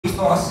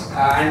FOSS,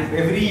 and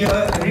every year,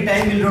 every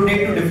time we'll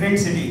rotate to different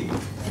city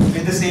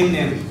with the same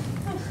name.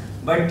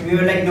 But we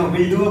were like, no,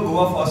 we'll do a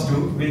Goa FOSS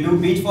too. We'll do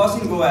beach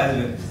FOSS in Goa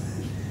as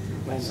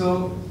well. So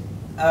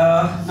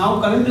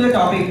now coming to the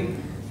topic,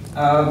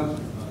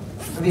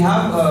 we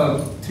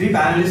have 3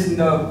 panelists in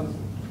the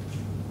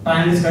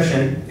panel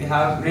discussion. We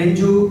have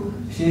Rinju,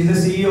 she is the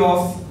CEO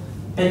of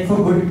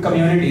TechForGood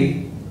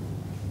community.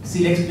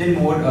 She'll explain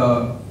more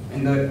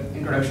in the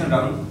introduction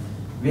round.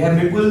 We have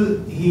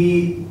Vipul,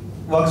 he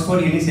works for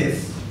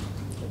Unicef.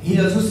 He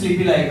also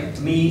sleepy like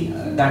me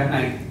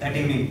that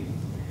evening.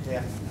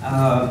 Yeah.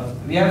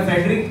 We have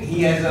Frederick,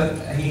 he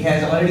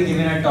has already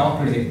given a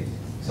talk today.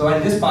 So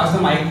I'll just pass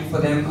the mic for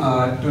them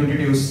to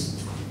introduce.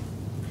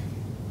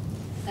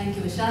 Thank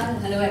you, Vishal.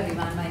 Hello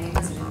everyone, my name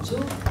is Rinju.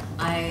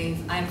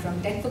 I'm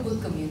from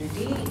TechForGood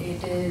community.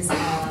 It is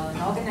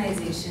an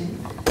organization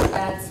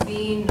that's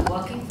been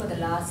working for the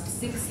last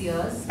 6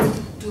 years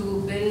to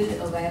build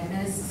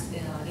awareness,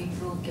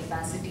 improve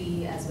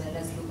capacity, as well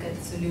as look at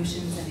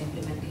solutions and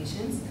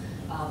implementations,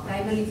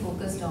 primarily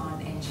focused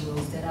on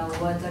NGOs. There are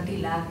over 30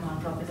 lakh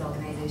non-profit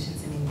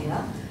organizations in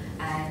India,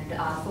 and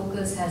our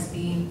focus has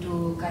been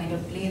to kind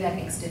of play that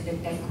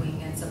extended tech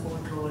wing and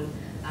support role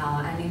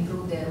and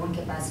improve their own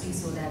capacity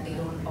so that they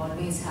don't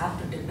always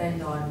have to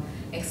depend on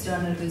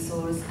external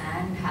resource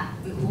and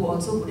who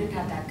also wouldn't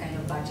have that kind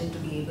of budget to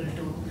be able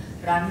to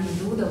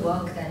do the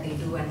work that they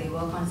do, and they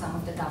work on some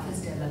of the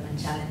toughest development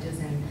challenges,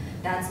 and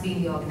that's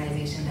been the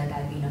organization that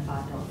I've been a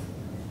part of.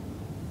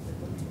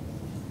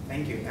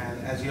 Thank you.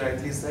 And as you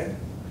rightly said,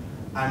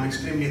 I'm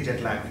extremely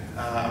jet lagged.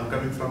 I'm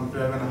coming from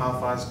 12.5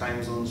 hours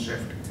time zone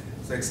shift.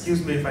 So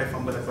excuse me if I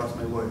fumble across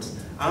my words.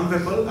 I'm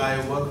Vipul.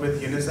 I work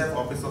with Unicef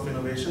Office of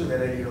Innovation,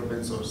 where I lead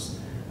open source.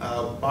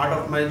 Part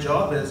of my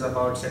job is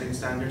about setting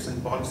standards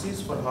and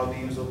policies for how we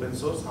use open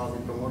source, how we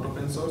promote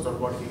open source, or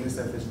what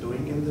Unicef is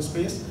doing in this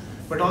space.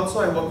 But also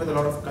I work with a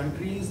lot of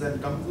countries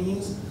and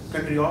companies,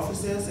 country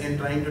offices, in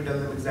trying to tell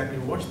them exactly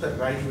what's the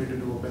right way to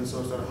do open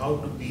source, or how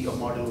to be a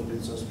model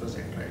open source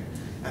project, right?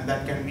 And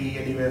that can be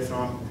anywhere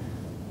from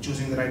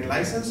choosing the right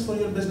license for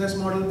your business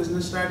model,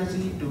 business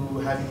strategy,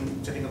 to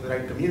setting up the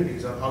right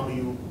communities, or how do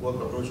you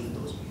approach with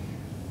those.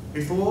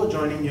 Before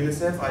joining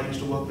Unicef, I used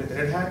to work with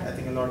Red Hat. I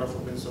think a lot of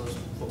open source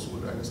folks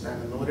would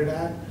understand and know Red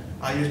Hat.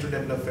 I used to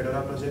develop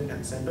Fedora project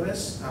and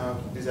CentOS.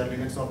 These are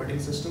Linux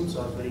operating systems,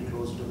 so I was very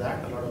close to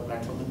that, a lot of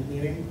platform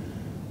engineering.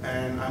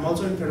 And I'm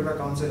also in Fedora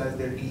Council as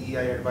their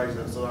DEI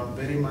advisor, so I'm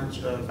very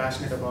much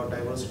passionate about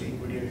diversity,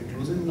 equity, and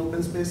inclusion in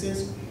open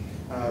spaces.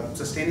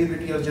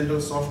 Sustainability of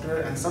general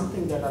software, and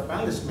something that our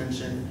panelists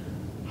mentioned,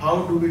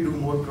 how do we do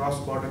more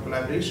cross-border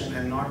collaboration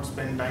and not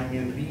spend time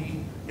in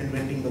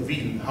reinventing the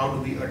wheel? How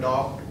do we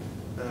adopt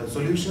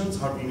solutions?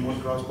 How do we more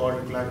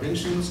cross-border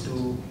collaborations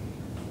to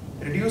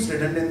reduce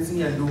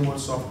redundancy and do more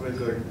software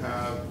good,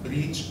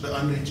 reach the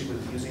unreachable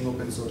using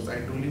open source?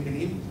 I truly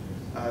believe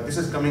this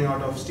is coming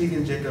out of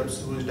Stephen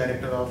Jacobs, who is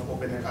director of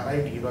Open at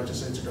RIT,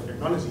 Rochester Institute of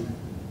Technology.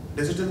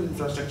 Digital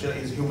infrastructure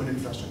is human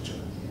infrastructure.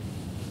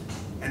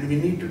 And we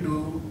need to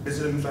do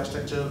digital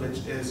infrastructure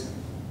which is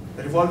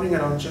revolving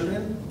around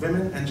children,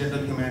 women, and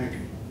general humanity.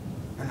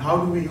 And how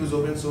do we use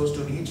open source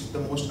to reach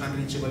the most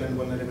unreachable and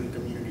vulnerable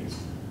communities?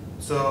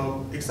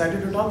 So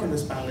excited to talk in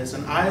this panelist.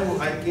 And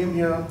I came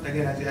here,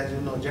 again, as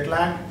you know, jet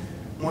lagged,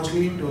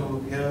 mostly to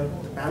hear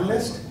the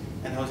panelist.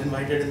 And I was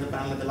invited in the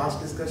panel at the last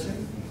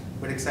discussion,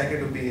 but excited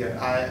to be here.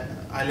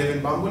 I live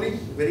in Bamboli,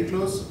 very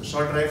close,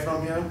 short drive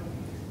from here.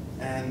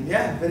 And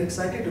yeah, very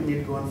excited to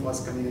meet Goan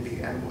FOSS community.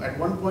 And at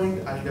one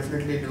point, I'll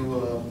definitely do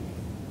a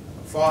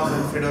FOSS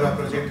and Fedora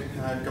project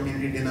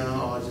community dinner,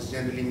 or just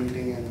generally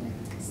meeting and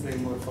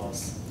doing more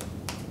FOSS.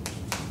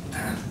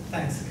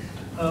 Thanks.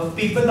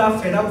 People are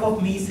fed up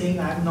of me saying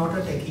I'm not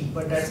a techie,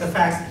 but that's a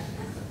fact.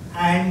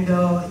 And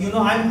you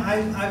know,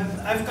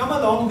 I've come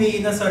a long way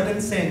in a certain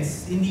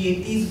sense. In the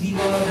 80s, we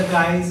were the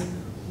guys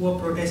who were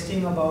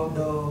protesting about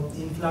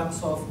the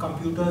influx of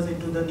computers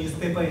into the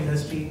newspaper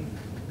industry,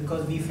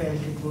 because we felt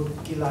it would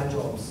kill our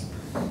jobs.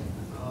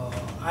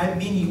 I've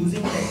been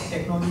using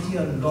technology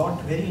a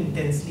lot, very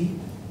intensely,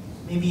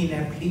 maybe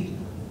ineptly,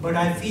 but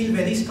I feel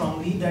very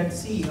strongly that,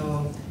 see,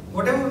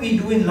 whatever we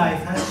do in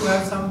life has to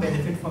have some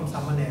benefit from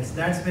someone else.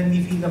 That's when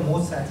we feel the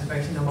most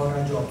satisfaction about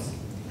our jobs.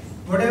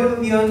 Whatever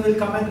we earn will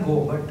come and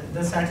go, but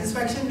the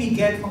satisfaction we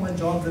get from a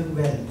job done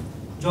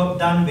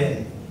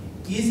well,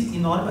 is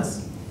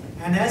enormous.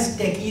 And as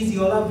techies,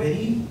 you all are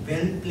very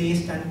well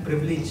placed and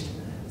privileged.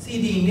 See,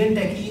 the Indian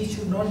techie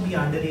should not be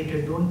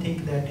underrated. Don't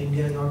think that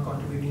India is not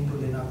contributing to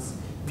Linux.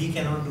 We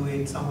cannot do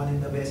it. Someone in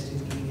the West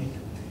is doing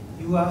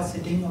it. You are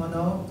sitting on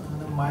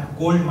a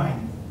gold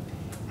mine.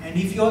 And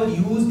if you all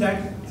use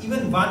that,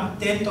 even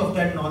 1/10 of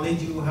that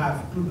knowledge you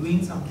have to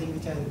doing something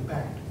which has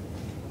impact,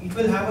 it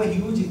will have a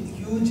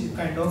huge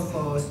kind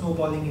of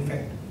snowballing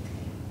effect.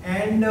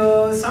 And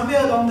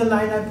somewhere along the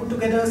line, I put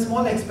together a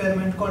small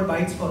experiment called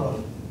Bytes for All.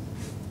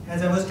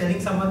 As I was telling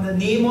someone, the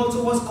name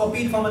also was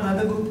copied from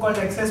another group called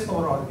Access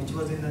for All, which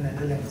was in the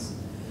Netherlands.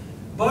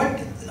 But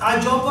our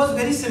job was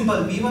very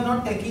simple. We were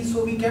not techies,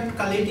 so we kept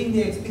collating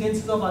the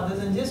experiences of others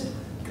and just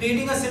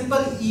creating a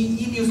simple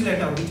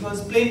e-newsletter, which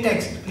was plain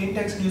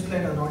text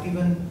newsletter, not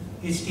even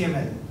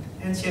HTML,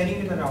 and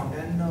sharing it around.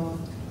 And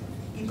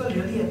people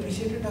really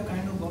appreciated the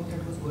kind of work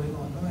that was going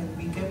on, no? And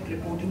we kept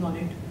reporting on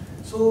it.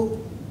 So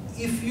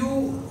if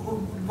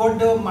what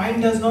the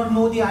mind does not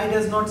know, the eye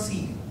does not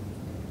see.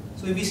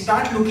 So if we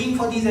start looking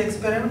for these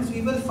experiments,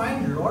 we will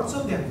find lots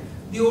of them.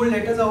 The old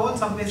letters are all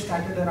somewhere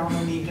scattered around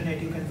on the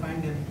internet, you can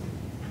find them.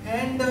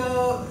 And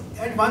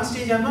at one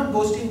stage, I'm not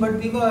boasting, but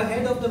we were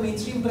ahead of the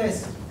mainstream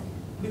press,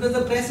 because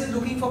the press is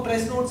looking for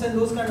press notes and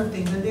those kind of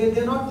things, and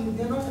they're not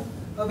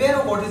aware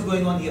of what is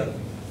going on here.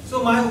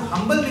 So my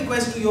humble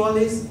request to you all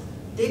is,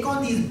 take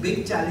on these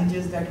big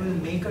challenges that will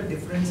make a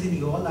difference in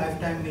your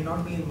lifetime, may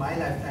not be in my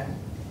lifetime,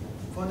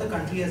 for the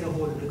country as a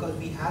whole, because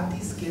we have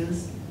these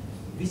skills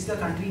which the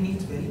country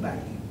needs very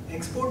badly.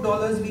 Export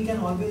dollars we can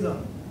always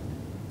earn,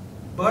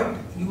 but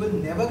you will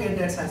never get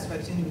that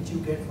satisfaction which you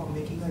get from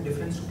making a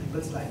difference to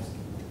people's lives,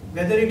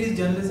 whether it is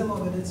journalism or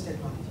whether it's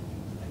technology.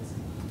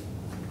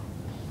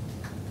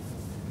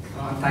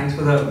 Thanks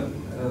for the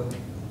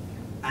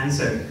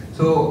answer.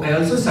 So I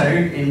also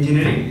studied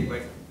engineering.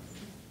 But,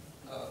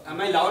 am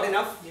I loud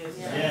enough? Yes.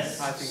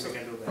 Yes. I think we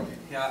can do that.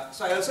 Yeah.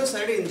 So I also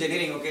studied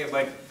engineering. Okay,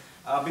 but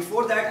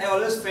before that, I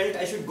always felt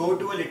I should go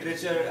to a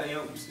literature,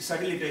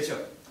 study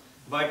literature.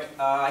 But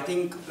I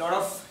think a lot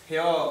of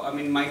here,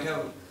 might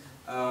have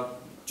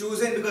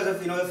chosen because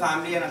of the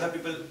family and other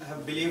people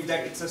have believed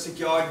that it's a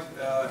secured,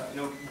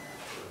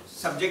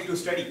 subject to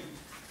study.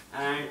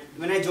 And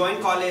when I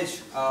joined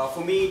college,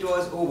 for me it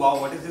was, oh wow,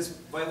 what is this?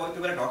 What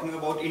people are talking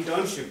about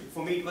internship?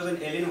 For me it was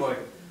an alien word.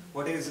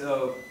 What is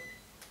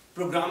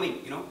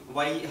programming?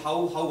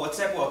 How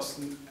WhatsApp works?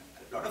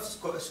 A lot of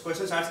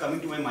questions starts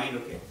coming to my mind.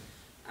 Okay.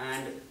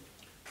 And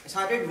I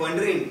started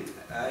wondering,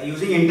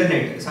 using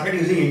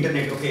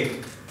internet, okay,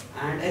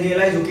 and I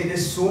realized, okay,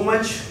 there's so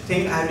much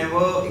thing I've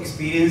never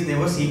experienced,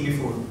 never seen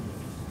before,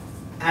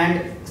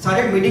 and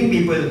started meeting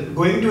people,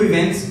 going to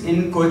events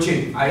in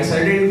Cochin. I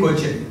studied in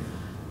Cochin,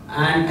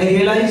 and I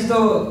realized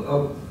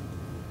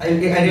I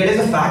realized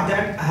the fact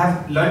that I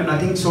have learned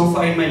nothing so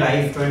far in my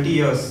life, 22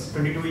 years.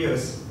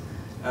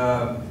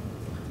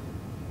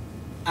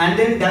 And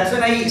then that's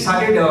when I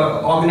started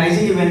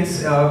organizing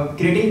events,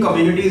 creating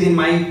communities in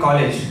my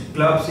college,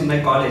 clubs in my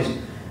college.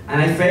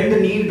 And I felt the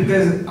need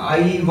because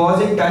I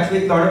was in touch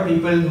with a lot of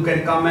people who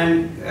can come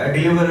and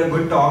deliver a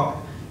good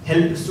talk,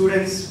 help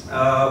students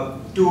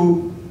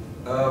to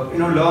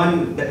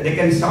learn that they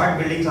can start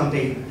building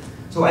something.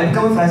 So I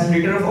become a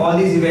facilitator of all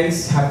these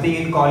events happening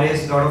in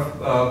college, a lot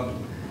of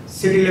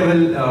city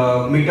level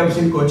meetups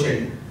in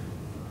Cochin.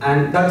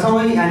 And that's how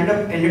I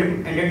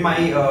ended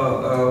my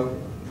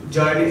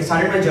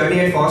started my journey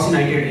at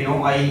FOSSUnited.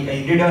 I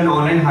did an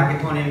online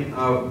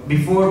hackathon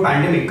before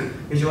pandemic,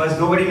 which was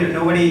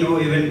nobody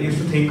even used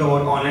to think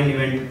about online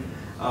event,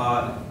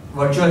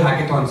 virtual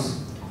hackathons.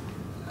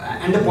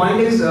 And the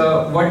point is,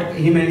 what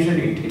he mentioned,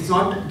 it's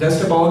not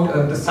just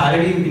about the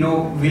salary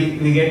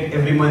we get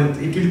every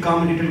month. It will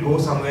come and it will go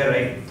somewhere,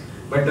 right?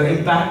 But the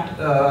impact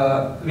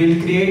will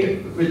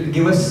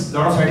give us a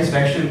lot of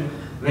satisfaction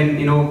when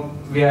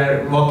we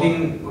are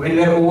walking, when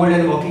we are old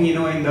and walking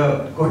in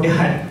the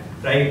courtyard.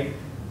 Right.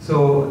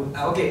 So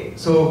okay.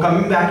 So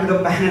coming back to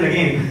the panel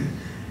again,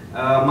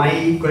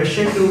 my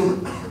question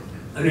to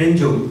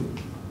Rinju.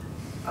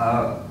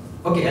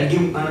 Okay, I'll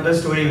give another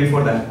story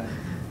before that.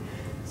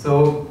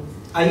 So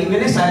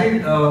when I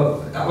started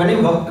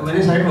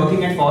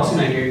working at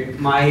FOSSUnited,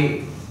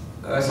 my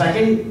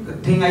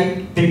second thing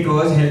I picked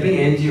was helping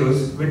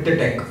NGOs with the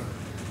tech,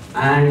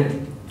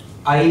 and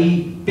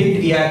I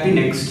picked ERP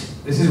Next.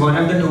 This is one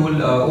of the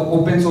tool,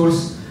 open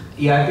source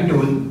ERP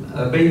tool.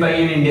 Built by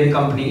an Indian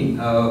company,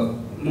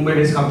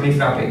 Mumbai-based company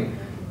Frappe,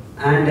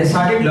 and I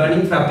started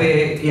learning Frappe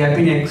ERP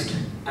Next,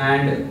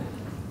 and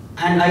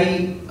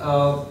I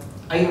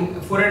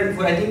for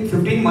I think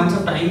 15 months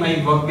of time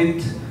I worked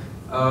with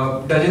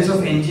dozens of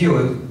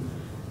NGOs,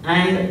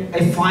 and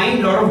I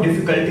find a lot of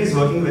difficulties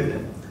working with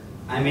them.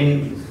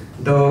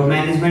 The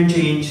management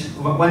change.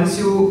 Once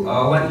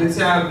let's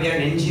say we are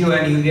an NGO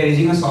and we are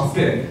using a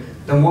software,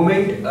 the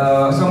moment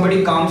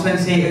somebody comes and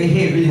say,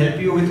 hey, we'll help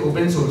you with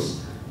open source,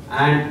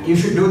 and you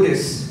should do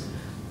this.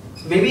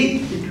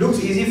 Maybe it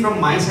looks easy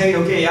from my side,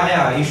 okay,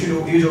 yeah, you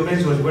should use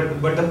open source,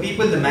 but the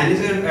people, the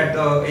manager at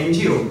the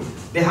NGO,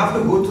 they have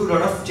to go through a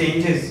lot of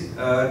changes,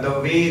 the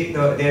way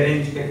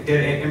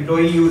their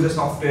employee use the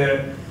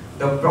software,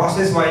 the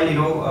process while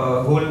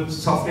whole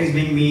software is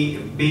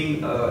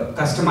being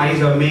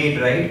customized or made,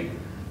 right?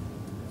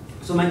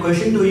 So my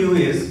question to you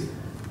is,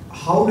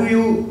 how do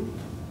you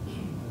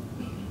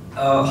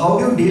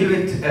deal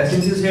with,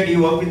 since you said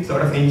you work with a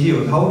lot of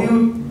NGOs, how do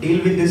you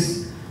deal with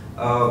this,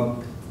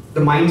 the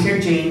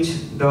mindset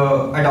change,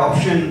 the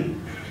adoption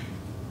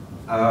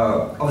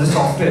of the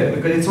software?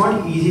 Because it's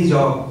not an easy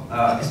job,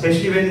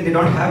 especially when they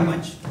don't have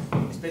much,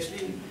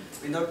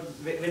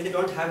 when they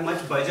don't have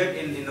much budget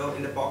in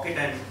the pocket,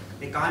 and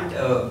they can't,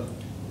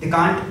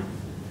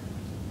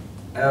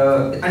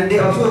 and they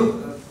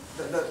also,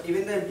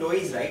 even the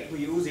employees, right, who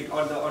use it,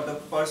 or the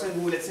person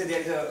who, let's say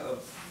there is a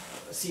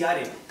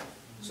CRA,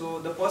 So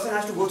the person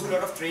has to go through a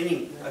lot of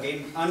training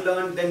again,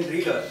 unlearn, then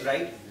relearn,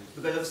 right?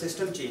 Because of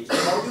system change.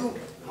 So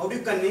how do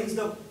you convince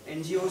the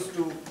NGOs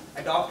to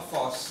adopt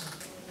FOSS?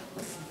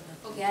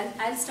 Okay,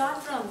 I'll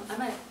start from,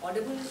 am I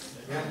audible?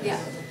 Yeah.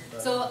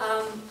 So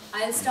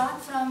I'll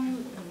start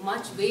from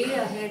much way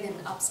ahead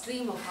and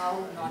upstream of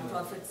how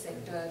non-profit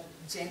sector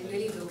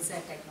generally looks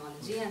at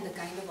technology and the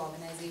kind of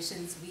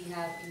organizations we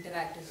have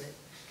interacted with.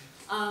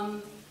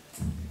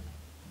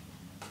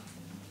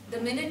 The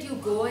minute you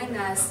go in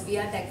as we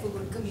are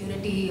TechForGood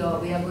community, or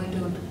we are going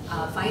to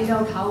find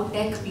out how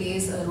tech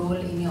plays a role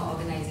in your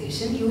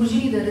organization,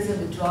 usually there is a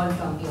withdrawal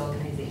from the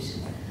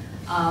organization.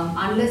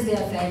 Unless they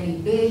are fairly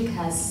big,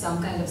 has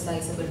some kind of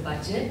sizable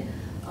budget.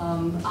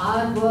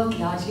 Our work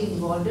largely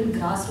involved in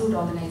grassroots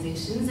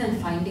organizations and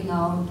finding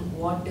out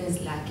what is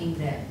lacking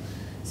there.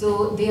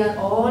 So they are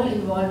all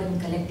involved in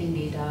collecting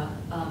data,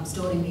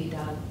 storing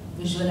data,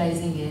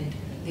 visualizing it.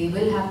 They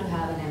will have to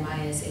have an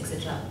MIS,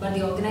 etc. But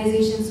the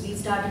organizations we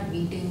started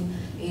meeting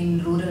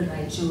in rural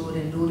Raichur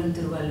and rural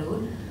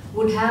Tiruvallur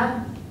would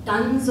have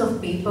tons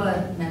of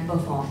paper member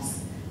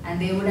forms, and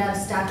they would have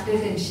stacked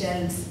it in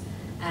shelves.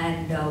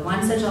 And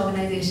one such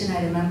organization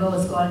I remember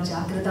was called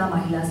Jagrata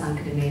Mahila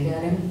Sangatane. They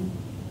are in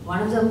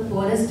one of the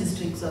poorest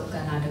districts of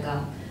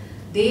Karnataka.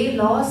 They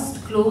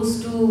lost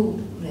close to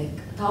like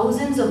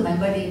thousands of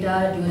member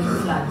data during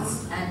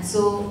floods, and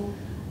so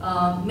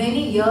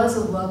many years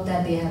of work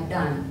that they have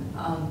done,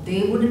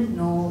 they wouldn't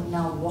know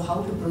now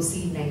how to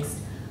proceed next,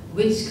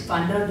 which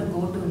funder to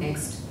go to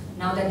next,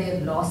 now that they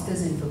have lost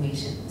this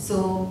information.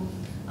 So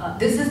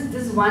this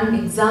is one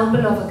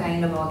example of a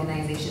kind of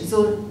organization.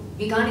 So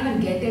we can't even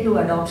get into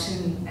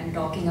adoption and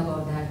talking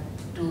about that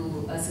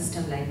to a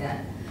system like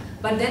that.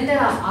 But then there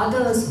are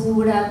others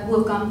who have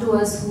come to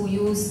us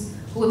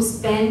who have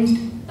spent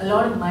a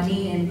lot of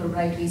money in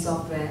proprietary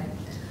software.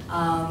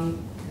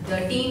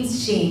 The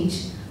teams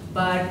change,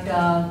 but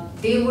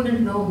they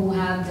wouldn't know who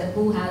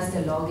has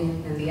the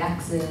login and the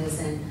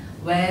access and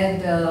where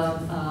the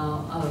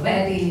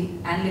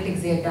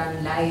analytics they have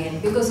done lie in,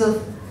 because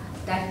of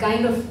that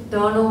kind of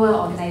turnover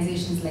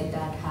organizations like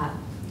that have.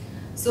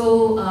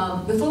 So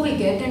before we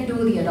get into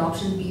the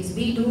adoption piece,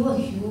 we do a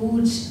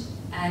huge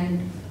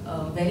and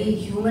very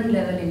human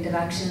level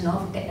interaction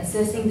of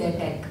assessing their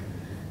tech.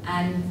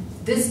 And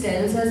this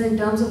tells us in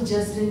terms of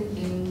just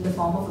in the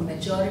form of a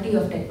maturity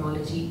of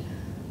technology,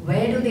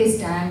 where do they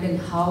stand and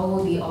how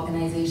the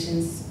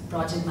organization's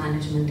project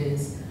management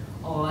is,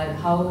 or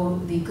how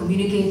they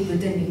communicate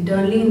within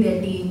internally in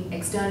their team,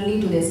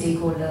 externally to their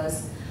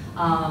stakeholders,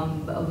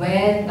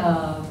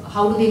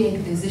 how do they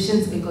make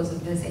decisions because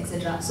of this,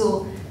 etc.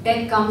 So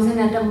tech comes in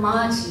at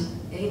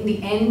in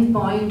the end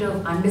point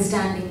of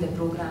understanding the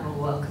program of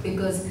work,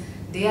 because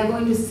they are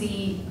going to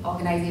see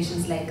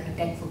organizations like a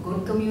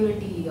TechForGood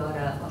community or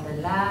a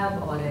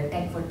lab or a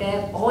Tech for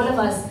Dev. All of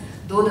us,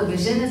 though the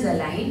vision is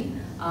aligned,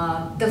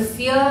 the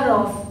fear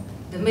of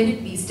the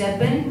minute we step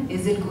in,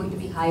 is it going to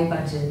be high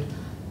budget?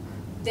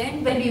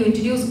 Then when you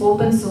introduce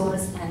open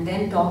source and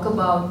then talk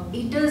about,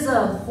 it is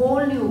a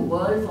whole new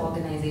world for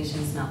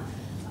organizations now.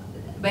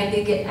 When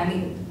they get,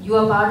 you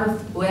are part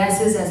of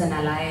Oasis as an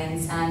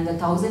alliance and the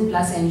 1,000+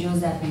 NGOs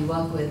that we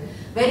work with,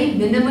 very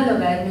minimal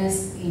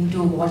awareness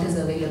into what is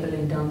available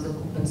in terms of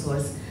open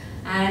source.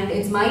 And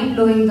it's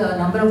mind-blowing the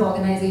number of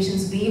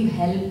organizations we've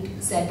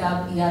helped set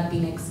up ERP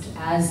Next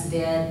as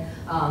their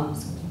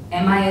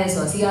MIS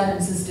or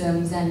CRM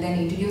systems, and then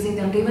introducing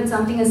them to even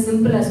something as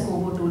simple as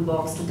Kobo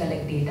Toolbox to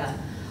collect data.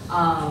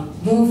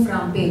 Move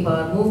from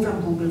paper, move from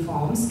Google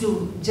Forms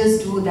to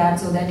just do that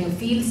so that your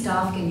field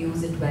staff can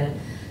use it well.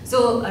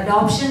 So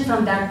adoption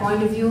from that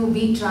point of view,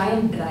 we try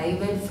and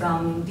drive it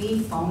from the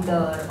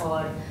founder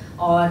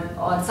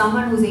or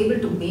someone who's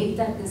able to make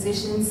that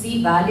decision,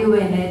 see value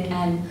in it,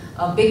 and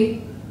a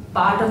big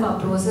part of our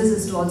process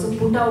is to also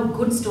put out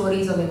good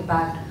stories of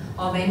impact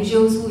of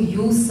NGOs who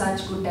use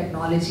such good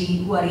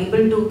technology, who are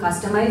able to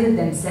customize it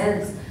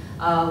themselves,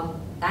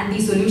 and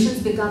these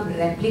solutions become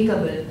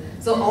replicable.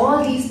 So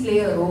all these play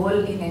a role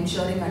in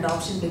ensuring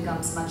adoption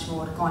becomes much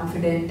more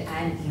confident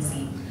and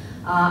easy.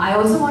 I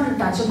also want to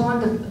touch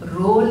upon the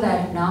role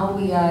that now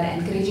we are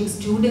encouraging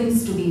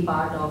students to be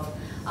part of.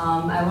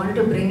 I wanted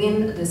to bring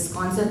in this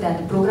concept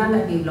that the program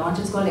that we've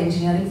launched is called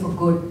Engineering for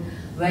Good,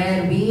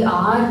 where we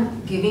are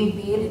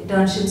giving paid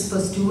internships for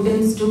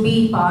students to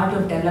be part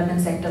of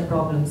development sector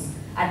problems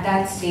at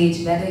that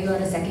stage, whether you are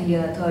a second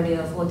year, third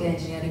year, fourth year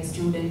engineering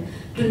student,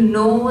 to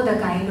know the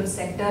kind of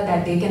sector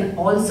that they can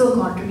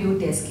also contribute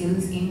their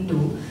skills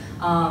into.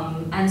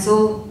 And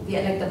so we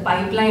are like the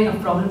pipeline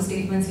of problem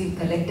statements we've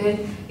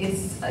collected.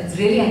 It's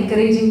really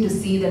encouraging to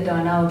see the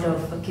turnout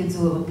of kids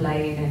who have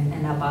applied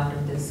and are part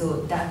of this.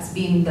 So that's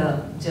been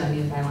the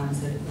journey, if I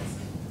answered it.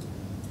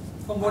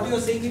 From what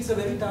you're saying, it's a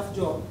very tough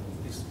job.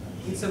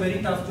 It's a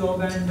very tough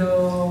job, and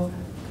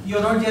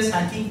you're not just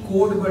hacking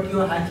code, but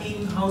you're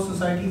hacking how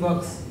society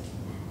works.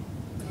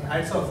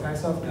 Hats off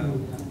to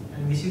you,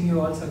 and wishing you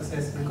all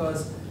success,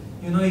 because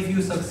if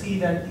you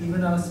succeed at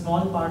even a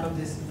small part of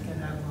this, it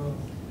can have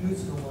a huge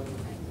snowball.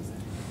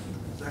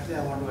 So actually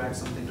I want to add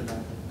something to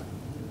that.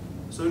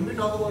 So when we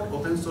talk about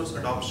open source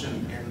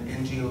adoption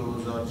in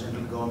NGOs or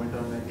general government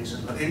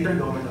organization or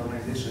inter-government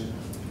organization,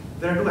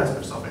 there are two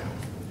aspects of it.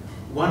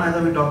 One,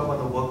 either we talk about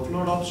the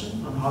workflow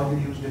adoption on how you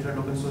use different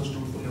open source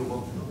tools for your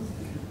workflow,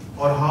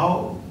 or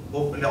how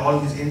all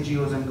these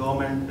NGOs and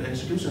government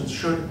institutions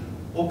should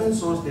open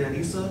source their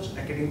research,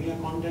 academia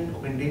content,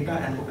 open data,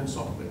 and open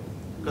software.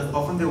 Because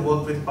often they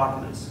work with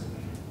partners.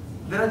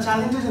 There are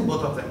challenges in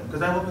both of them,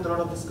 because I work with a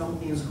lot of these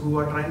companies who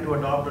are trying to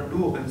adopt or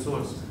do open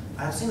source.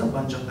 I have seen a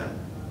bunch of them.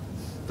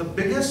 The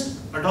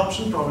biggest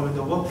adoption problem with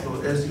the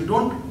workflow is you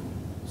don't,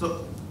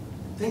 so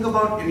think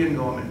about Indian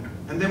government,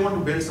 and they want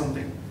to build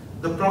something.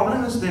 The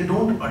problem is they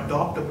don't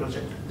adopt a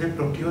project, they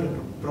procure a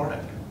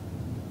product,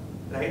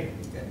 right?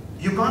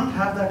 You can't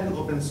have that in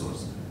open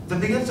source. The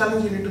biggest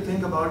challenge you need to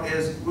think about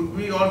is,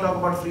 we all talk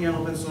about free and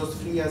open source,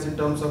 free as in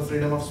terms of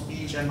freedom of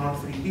speech and not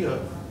free beer.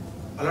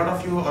 A lot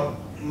of you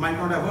might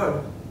not have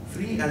heard,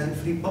 free as in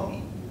free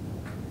puppy.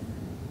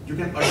 You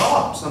can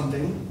adopt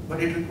something,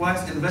 but it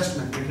requires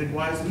investment, it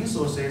requires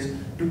resources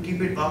to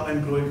keep it up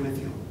and grow it with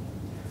you.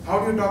 How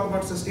do you talk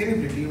about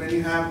sustainability when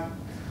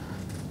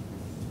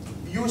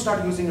you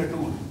start using a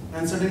tool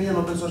and suddenly an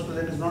open source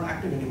project is not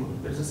active anymore?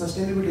 There is a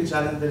sustainability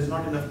challenge, there is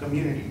not enough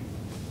community,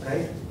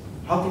 right?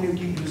 How can you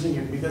keep using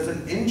it? Because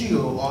an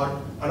NGO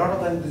or a lot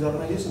of these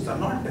organizations are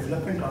not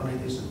development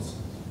organizations.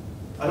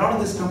 A lot of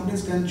these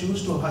companies can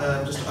choose to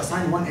just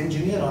assign one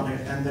engineer on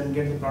it and then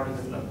get the product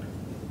developed.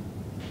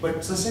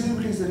 But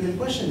sustainability is the real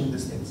question in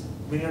these things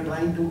when you're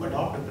trying to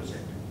adopt a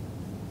project.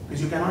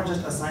 Because you cannot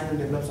just assign and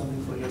develop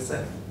something for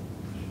yourself.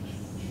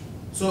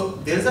 So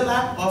there's a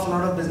lack of a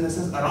lot of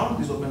businesses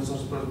around these open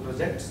source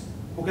projects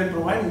who can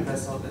provide you that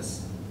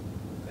service,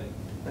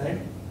 right?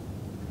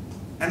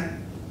 And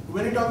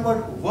when you talk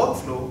about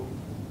workflow,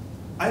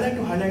 I like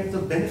to highlight the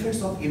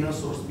benefits of inner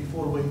source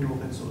before going to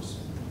open source.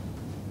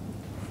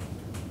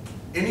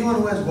 Anyone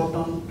who has worked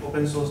on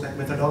open source like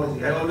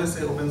methodology, I always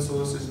say open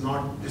source is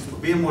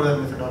way more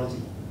than methodology.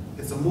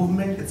 It's a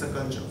movement, it's a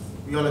culture.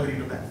 We all agree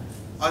to that.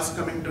 Us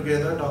coming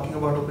together, talking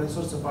about open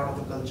source is a part of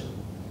the culture,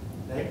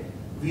 right?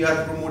 We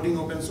are promoting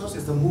open source,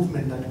 is the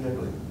movement that we are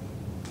doing.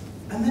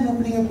 And then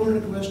opening a pull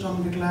request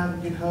on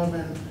GitLab, GitHub,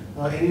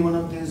 and any one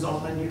of these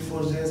online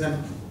Git4js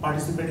and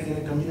participating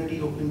in a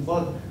community opening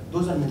bug,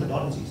 those are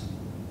methodologies.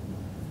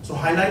 So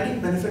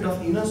highlighting benefit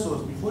of inner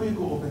source before you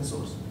go open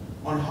source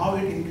on how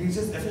it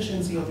increases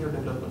efficiency of your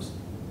developers,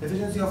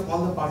 efficiency of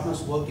all the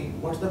partners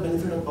working, what's the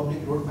benefit of public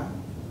roadmap,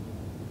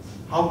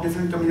 how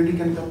different community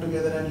can come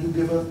together and you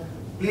give a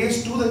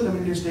place to the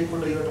community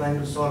stakeholder you're trying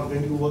to solve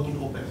when you work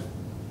in open.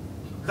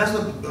 That's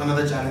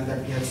another challenge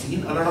that we have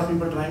seen. A lot of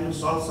people trying to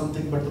solve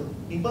something, but the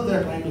people they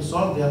are trying to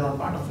solve, they are not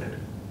part of it.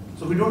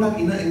 So we don't have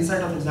inner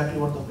insight of exactly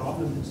what the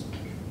problem is.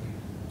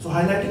 So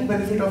highlighting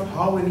benefit of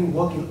how when you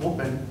work in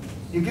open,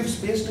 you give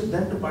space to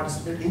them to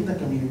participate in the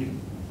community.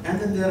 And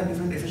then there are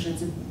different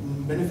efficiency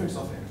benefits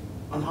of it,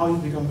 on how you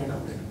become better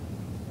at it.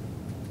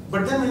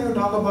 But then when you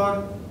talk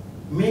about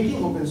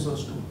making open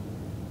source tool,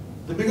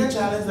 the bigger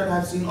challenge that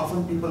I've seen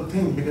often people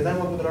think, because I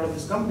work with a lot of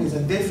these companies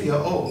and they fear,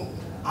 oh,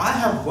 I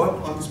have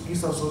worked on this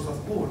piece of source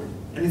of code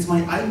and it's my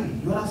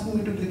IP. You are asking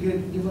me to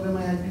give away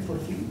my IP for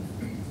free.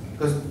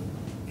 Because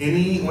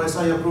any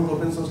OSI approved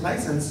open source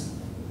license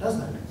does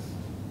that,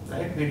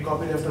 right? Be it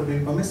copyleft or be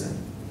it permissive.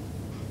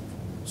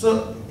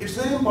 So it's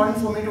very important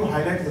for me to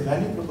highlight the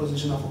value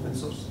proposition of open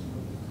source.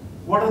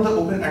 What are the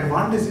open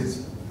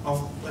advantages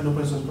of an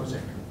open source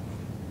project?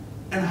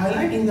 And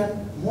highlighting that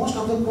most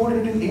of the code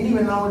written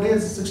anywhere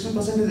nowadays, 60%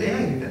 is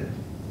AI written.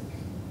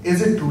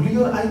 Is it truly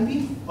your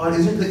IP or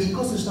is it the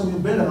ecosystem you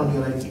build around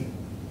your IP?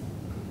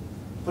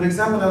 For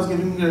example, I was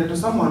giving to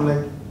someone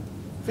like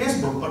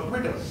Facebook or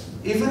Twitter.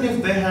 Even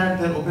if they had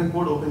their open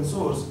code open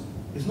source,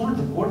 it's not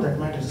the code that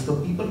matters, it's the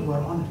people who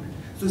are on it.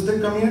 So it's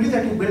the community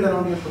that you build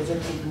around your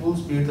project and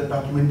tools, be it the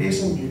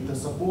documentation, be it the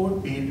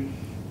support, be it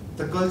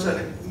the culture.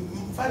 Like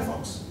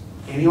Firefox.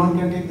 Anyone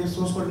can take their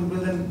source code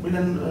and build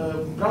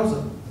a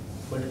browser,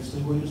 but you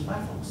still go use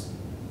Firefox.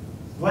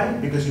 Why?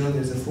 Because you know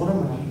there's a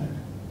forum around that.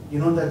 You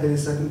know that there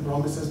is certain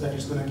promises that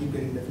it's going to keep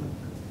getting developed.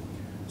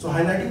 So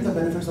highlighting the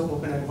benefits of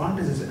open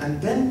advantages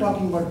and then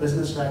talking about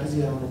business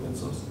strategy around open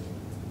source.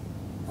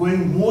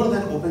 Going more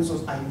than open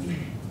source IP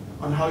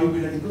on how you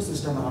build an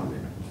ecosystem around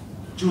it.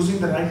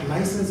 Choosing the right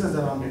licenses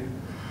around it.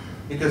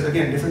 Because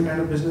again, different kind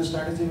of business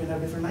strategy will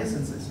have different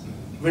licenses.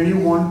 When you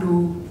want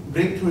to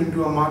break through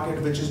into a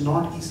market which is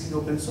not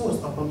easily open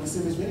source, a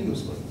permissive is very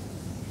useful.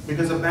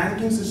 Because a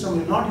banking system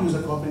will not use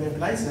a copyleft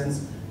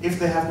license if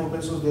they have to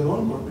open source their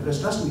own code.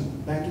 Because trust me,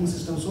 banking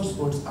system source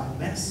codes are a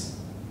mess.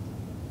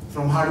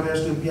 From hardware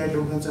to API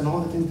tokens and all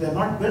the things, they are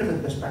not built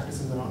with best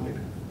practices around it.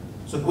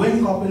 So going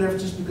copyleft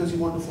just because you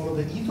want to follow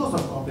the ethos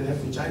of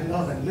copyleft, which I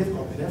love and live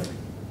copyleft,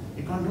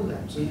 you can't do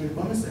that. So you need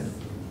permissive.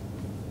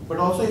 But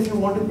also if you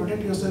want to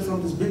protect yourself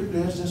from these big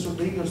players just to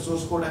take your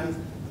source code and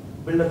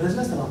build a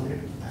business around it,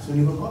 that's when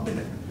you go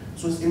copyleft.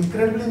 So it's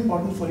incredibly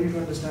important for you to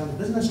understand the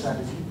business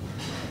strategy,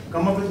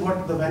 come up with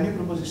what the value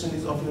proposition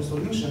is of your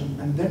solution,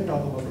 and then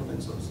talk about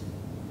open source.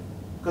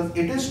 Because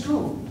it is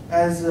true,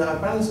 as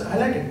panelists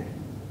highlighted,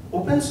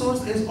 open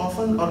source is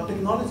often, or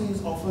technology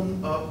is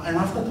often an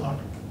afterthought.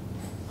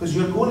 Because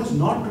your goal is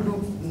not to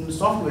do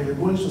software, your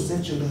goal is to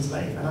save children's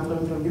life. And I'm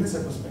coming from a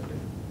Unicef perspective.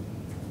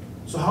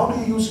 So how do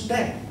you use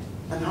tech?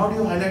 And how do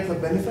you highlight the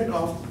benefit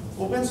of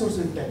open source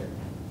in tech?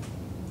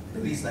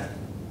 Release that.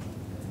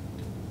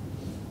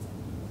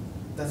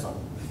 That's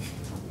all.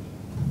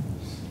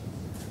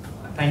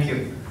 Thank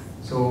you.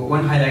 So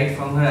one highlight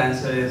from her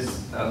answer is,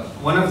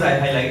 one of the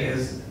highlight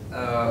is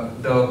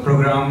the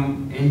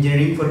program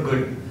Engineering for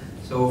Good.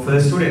 So for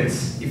the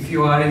students, if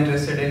you are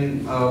interested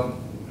in, if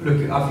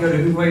you are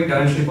looking for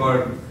internship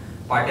or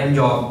part-time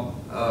job,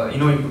 you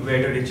know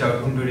where to reach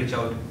out, whom to reach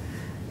out.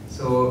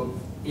 So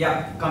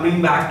yeah,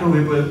 coming back to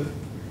Vipul.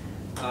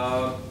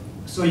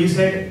 So you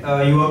said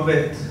you work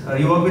with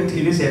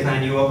Unicef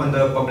and you work on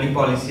the public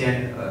policy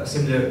and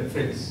similar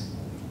fields.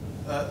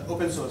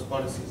 Open source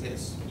policies,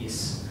 yes.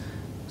 Yes.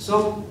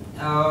 So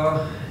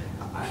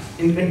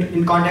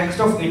in context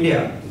of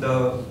India,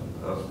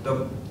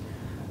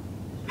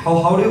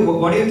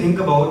 what do you think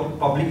about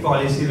public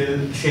policy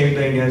will shape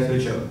the India's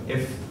future?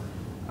 If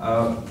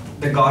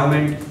the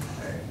government,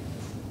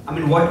 I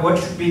mean, what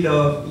should be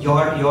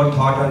your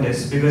thought on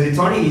this? Because it's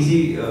not an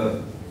easy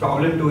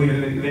problem to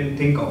even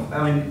think of.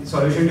 I mean,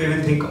 solution to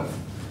even think of.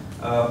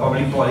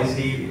 Public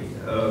policy,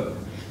 a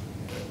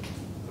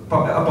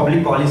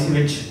public policy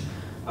which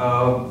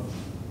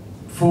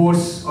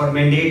force or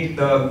mandate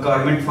the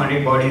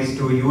government-funded bodies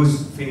to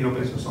use free and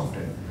open source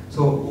software.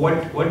 So,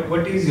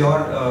 what is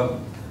your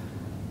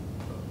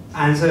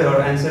answer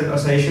or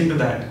suggestion to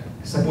that?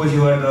 Suppose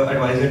you are the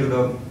advisor to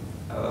the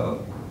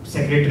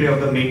secretary of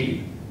the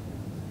MATI.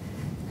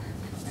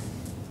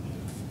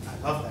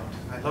 I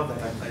love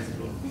that advice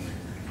role.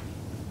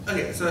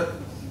 Okay, so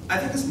I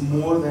think it's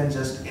more than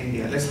just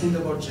India. Let's think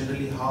about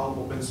generally how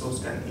open source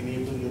can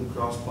enable your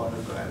cross-border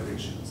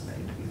collaborations,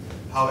 right?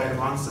 How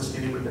advanced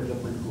sustainable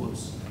development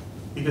goals.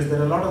 Because there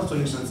are a lot of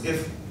solutions.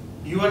 If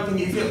you are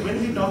thinking, when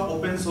we talk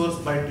open source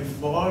by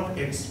default,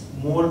 it's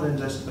more than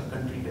just a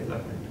country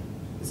development.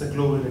 It's a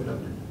global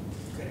development.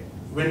 Correct.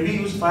 When we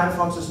use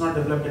Firefox, it's not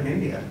developed in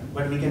India,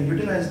 but we can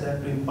utilize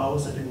that to empower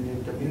certain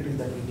Indian communities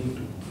that we need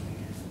to.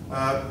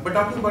 But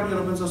talking about your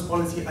open source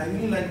policy, I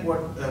really like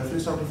what Free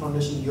Software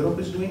Foundation Europe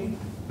is doing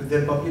with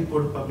their public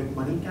code, public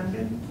money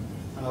campaign.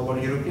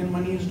 What European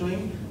money is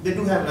doing. They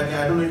do have,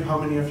 I don't know how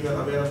many of you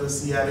are aware of the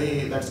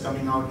CRA that's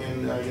coming out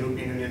in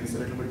European Union. It's a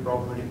little bit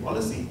problematic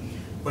policy,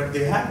 but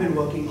they have been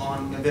working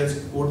on,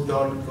 there's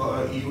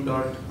code.eu.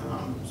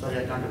 Sorry,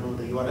 I can't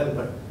remember the URL,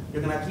 but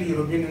you can actually,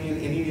 European Union,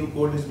 any new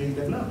code is being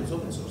developed, is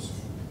open source.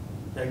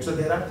 Right? So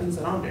there are things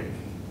around it.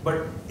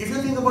 But if you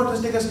think about,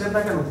 just take a step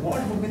back and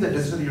what would be the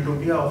digital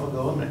utopia of a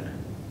government?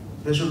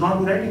 They should not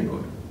be writing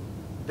code.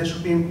 They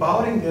should be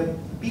empowering their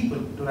people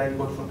to write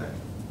code for them.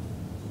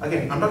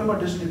 Again, I'm talking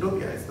about digital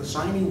utopia. It's the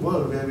shiny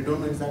world where we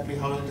don't know exactly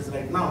how it is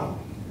right now.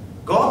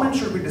 Government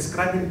should be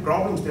describing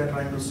problems they are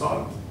trying to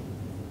solve.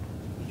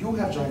 You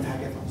have joined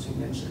hackathons, you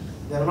mentioned.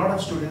 There are a lot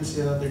of students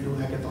here, they do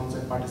hackathons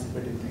and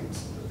participate in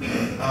things.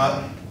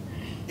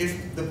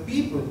 If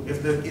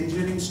the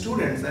engineering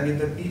students and if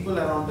the people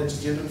around the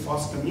general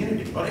FOSS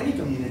community or any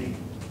community,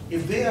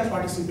 if they are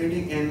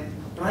participating in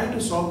trying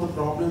to solve the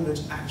problem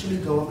which actually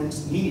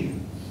governments need,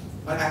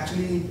 or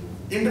actually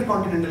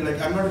intercontinental, like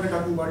I'm not even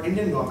talking about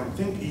Indian government,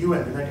 think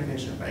UN, United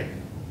Nations, right?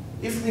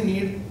 If we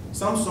need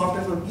some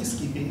software for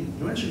peacekeeping,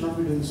 UN should not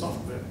be doing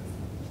software.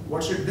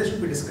 They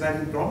should be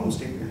describing problem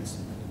statements.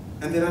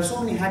 And there are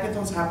so many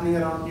hackathons happening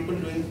around, people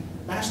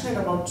passionate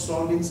about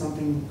solving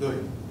something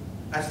good.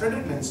 As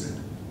Frederick mentioned,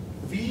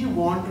 we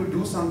want to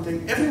do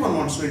something, everyone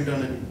wants to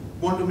internally,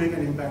 want to make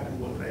an impact in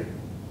the world, right?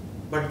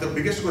 But the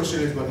biggest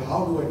question is, well,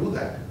 how do I do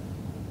that?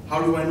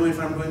 How do I know if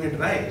I'm doing it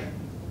right?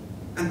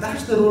 And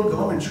that's the role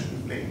government should be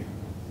playing.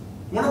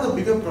 One of the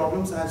bigger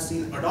problems I've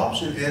seen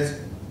adoption is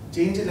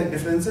changes like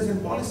differences in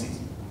policies.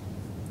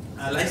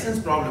 License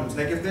problems,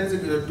 like if there is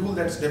a tool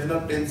that's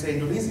developed in, say,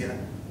 Indonesia,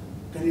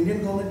 can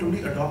Indian government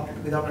truly adopt it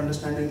without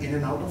understanding in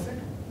and out of it?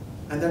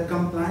 And that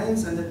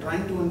compliance, and they're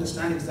trying to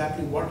understand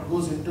exactly what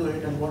goes into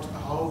it and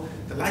how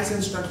the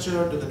license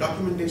structure to the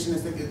documentation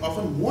is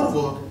often more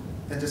work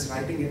than just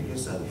writing it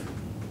yourself.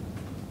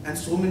 And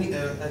so many,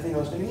 I think I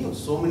was telling you,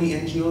 so many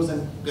NGOs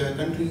and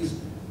countries,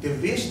 they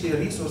waste their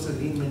resources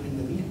reinventing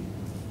the wheel,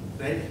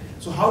 right?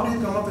 So how do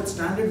you come up with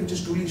standard which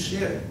is truly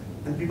shared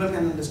and people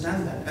can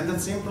understand that? And the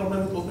same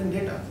problem with open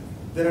data.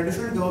 There are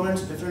different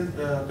governments, different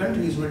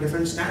countries with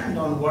different stand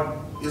on what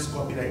is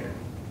copyrighted.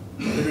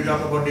 When we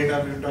talk about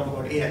data, we talk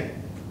about AI.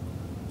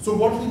 So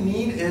what we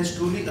need is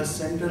truly a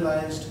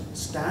centralized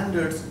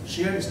standards,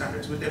 shared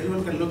standards, which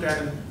everyone can look at,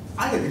 and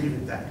I agree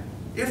with that.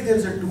 If there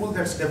is a tool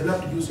that's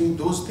developed using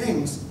those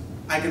things,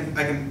 I can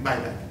buy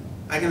that.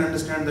 I can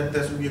understand that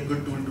this will be a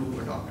good tool to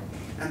adopt.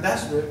 And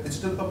that's where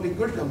digital public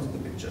good comes into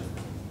the picture,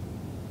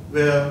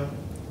 where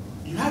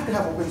you have to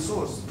have open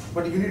source,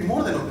 but you need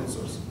more than open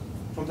source,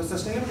 from the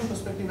sustainability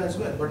perspective as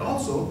well, but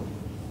also,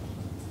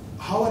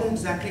 how are you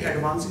exactly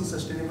advancing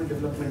sustainable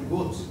development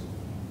goals?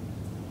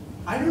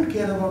 I don't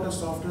care about a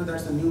software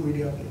that's a new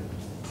media player.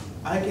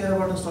 I care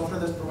about a software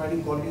that's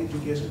providing quality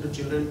education to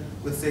children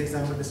with, say,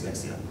 example,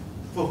 dyslexia,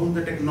 for whom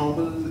the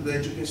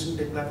education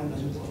tech platform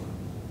doesn't work.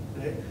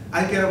 Right?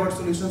 I care about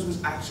solutions which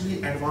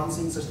actually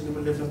advancing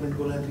sustainable development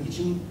goal and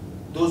reaching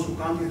those who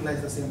can't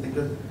utilize the same thing.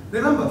 Because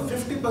remember,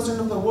 50%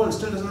 of the world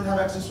still does not have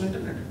access to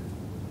internet.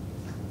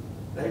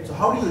 Right? So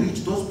how do you reach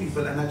those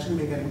people and actually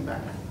make an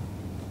impact?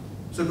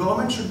 So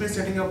government should be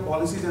setting up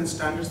policies and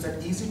standards that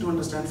are easy to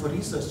understand for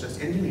researchers,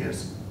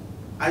 engineers.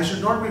 I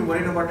should not be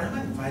worried about, am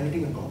I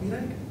violating a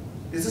copyright?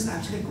 Is this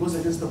actually goes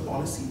against the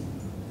policy?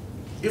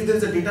 If there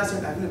is a data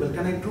set available,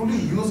 can I truly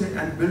use it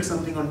and build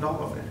something on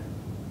top of it?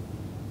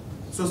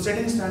 So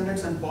setting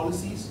standards and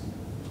policies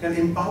can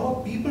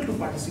empower people to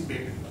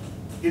participate.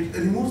 It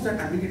removes that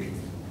ambiguity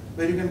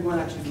where you can go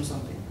and actually do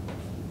something.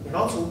 But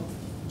also,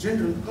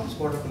 general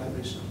cross-border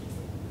collaboration.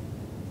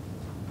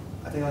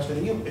 I think I was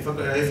telling you, if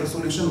a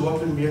solution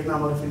worked in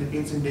Vietnam or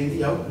Philippines in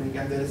dengue outbreak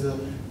and there is a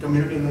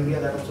community in India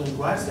that also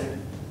requires it,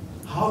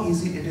 how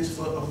easy it is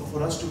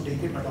for us to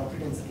take it, adopt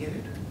it, and scale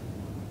it.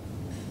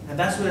 And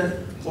that's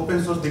where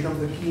open source becomes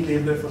the key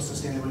enabler for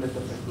sustainable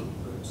development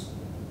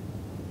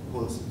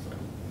goals.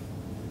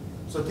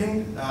 So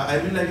I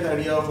really like the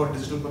idea of what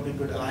Digital Public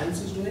Good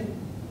Alliance is doing,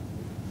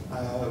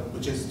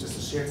 which is just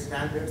a shared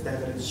standards. They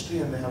have a registry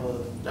and they have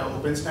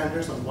open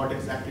standards on what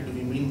exactly do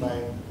we mean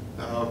by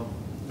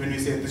when we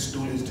say this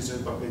tool is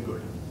digital public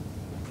good.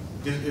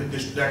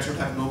 That should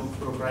have no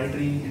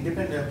proprietary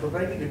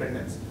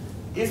dependence.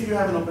 If you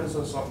have an open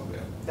source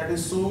software that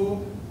is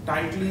so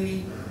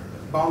tightly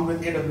bound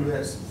with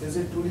AWS, is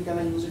it truly, can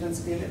I use it and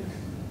scale it?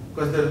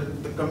 Because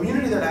the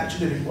community that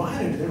actually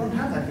require it, they don't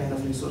have that kind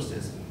of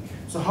resources.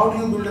 So how do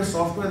you build a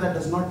software that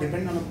does not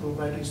depend on a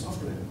proprietary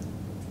software?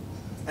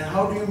 And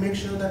how do you make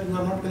sure that you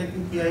are not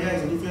collecting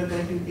PIIs? And if you are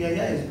collecting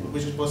PIIs,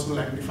 which is personal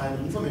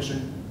identifiable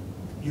information,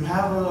 you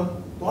have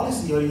a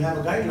policy or you have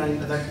a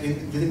guideline that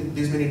within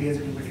these many days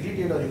it will be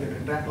deleted or you can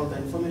retract all the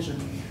information.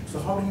 So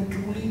how do you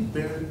truly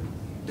build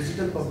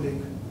digital public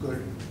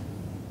good,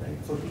 right,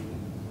 for people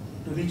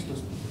to reach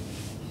those people?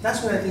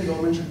 That's where I think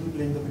government should be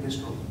playing the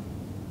biggest role.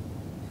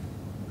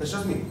 Because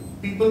trust me,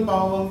 people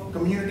power,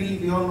 community,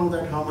 we all know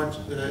that how much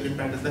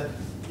impact is that.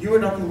 You were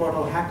talking about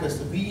our hackers.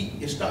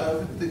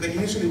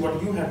 Initially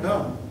what you had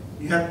done,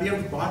 you had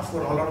paved path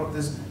for a lot of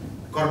these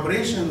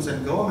corporations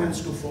and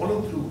governments to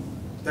follow through.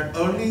 That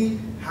early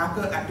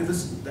hacker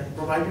activism that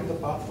provided the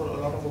path for a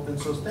lot of open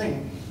source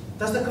thing,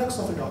 that's the crux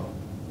of it all.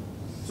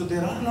 So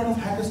there are a lot of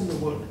hackers in the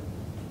world.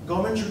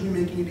 Government should be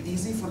making it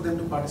easy for them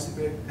to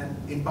participate and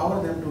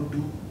empower them to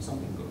do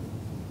something good.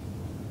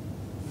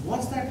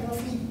 Was that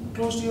roughly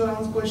close to your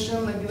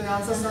question? Like, did I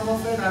answer some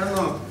of it? I don't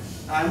know.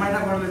 I might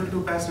have got a little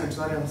too passionate.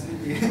 Sorry, I'm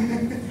sleepy.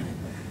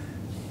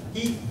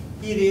 He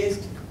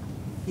raised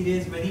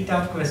very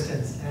tough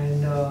questions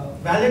and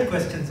valid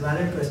questions.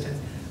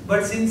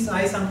 But since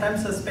I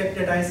sometimes suspect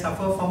that I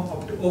suffer from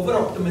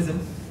over-optimism,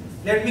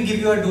 let me give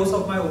you a dose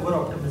of my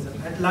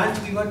over-optimism. At lunch,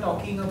 we were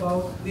talking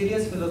about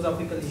various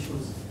philosophical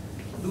issues.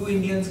 Do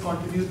Indians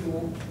contribute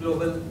to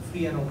global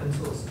free and open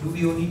source? Do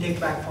we only take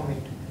back from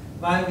it?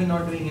 Why are we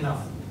not doing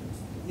enough?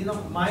 You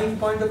know, my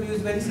point of view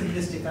is very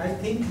simplistic. I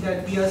think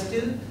that we are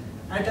still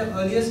at an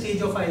earlier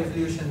stage of our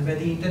evolution where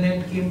the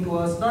internet came to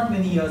us not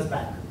many years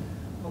back.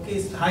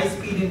 Okay,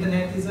 high-speed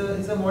internet is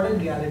a modern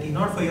reality,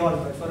 not for you all,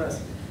 but for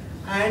us.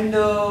 And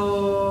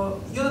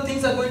you know,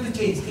 things are going to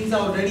change. Things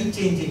are already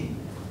changing.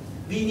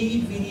 We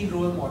need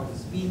role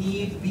models. We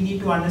need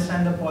to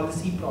understand the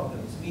policy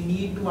problems. We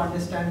need to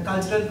understand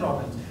cultural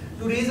problems.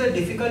 To raise a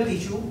difficult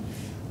issue,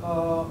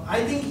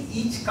 I think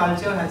each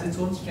culture has its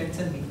own strengths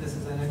and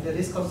weaknesses, and at the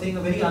risk of saying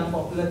a very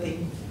unpopular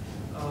thing,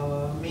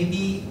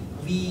 maybe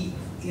we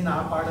in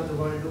our part of the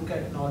world look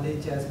at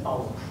knowledge as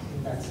power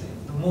in that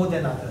sense, more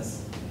than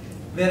others.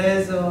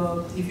 Whereas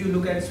if you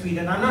look at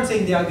Sweden, I'm not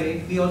saying they are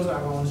great, we also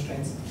have our own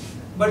strengths,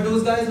 but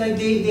those guys, like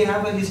they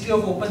have a history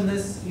of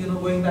openness, you know,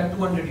 going back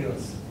 200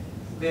 years,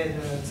 where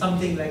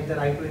something like the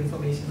right to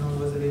information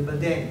was available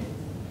then.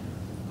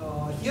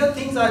 Here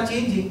things are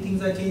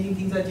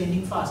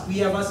changing fast. We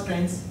have our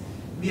strengths,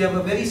 we have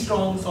a very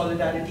strong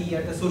solidarity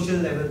at a social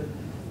level.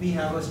 We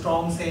have a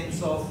strong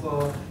sense of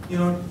you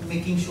know,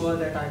 making sure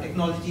that our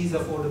technology is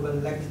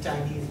affordable, like the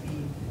Chinese,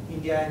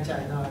 India and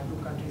China are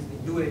two countries,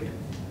 we do it.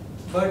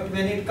 But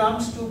when it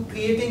comes to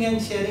creating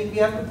and sharing, we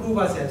have to prove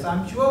ourselves.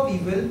 I'm sure we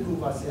will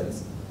prove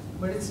ourselves,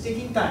 but it's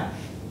taking time.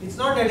 It's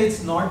not that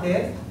it's not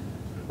there,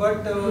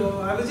 but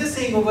I was just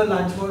saying over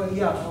lunch,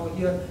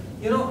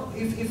 you know,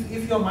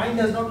 if your mind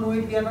does not know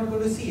it, we are not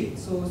going to see it.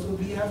 So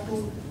we have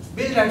to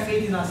build that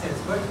faith in ourselves.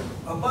 But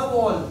above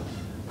all,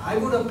 I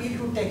would appeal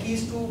to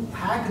techies to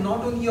hack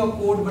not only your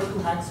code, but to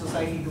hack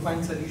society, to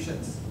find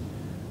solutions.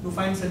 To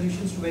find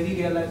solutions to very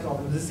real life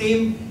problems. The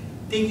same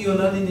thing you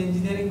learn in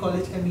engineering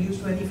college can be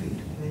used to any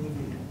field, in any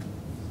field.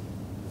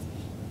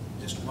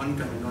 Just one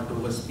comment, not to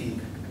overspeak.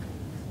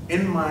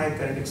 In my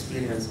current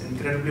experience,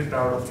 incredibly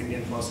proud of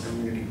Indian FOSS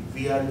community.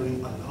 We are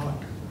doing a lot.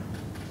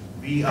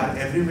 We are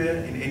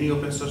everywhere in any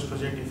open source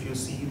project. If you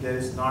see, there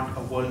is not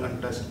a world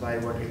untouched by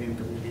what Indian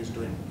community is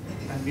doing.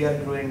 And we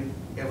are growing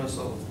ever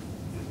so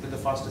with the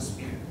fastest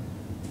speed.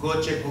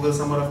 Go check Google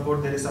Summer of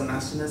Code. There is some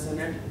nastiness in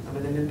it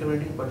with Indian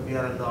community, but we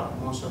are a lot.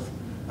 Most of,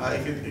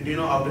 do you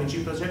know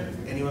Outreachy project?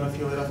 Anyone of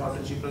you aware of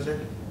Outreachy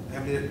project?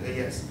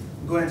 Yes.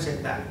 Go and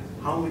check that.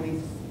 How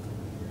many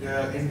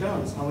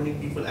interns, how many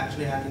people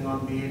actually hacking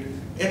on, be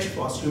it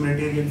FOSS,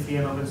 humanitarian free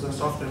and open source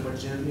software, but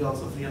generally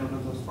also free and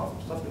open source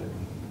software.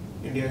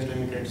 India is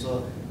doing it.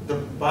 So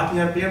the path you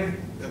have paved,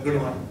 a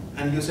good one.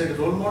 And you said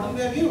role model,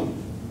 we have you.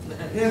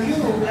 We have you,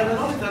 we have a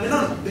lot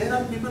of, there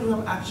are people who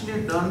have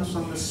actually done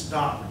from the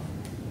start.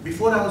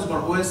 Before I was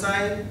born,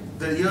 OSI,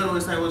 the year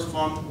OSI was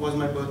formed was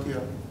my birth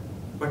year.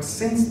 But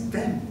since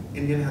then,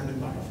 India has been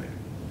part of it.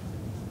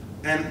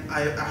 And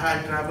I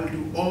had traveled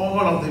to all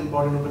of the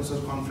important open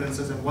source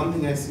conferences, and one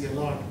thing I see a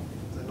lot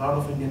is a lot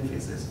of Indian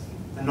faces.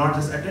 And not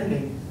just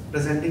attending,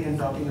 presenting and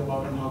talking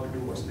about and how to do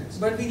what's next.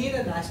 But we need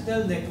a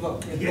national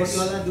network. And yes.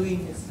 What you all are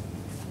doing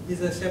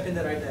is a step in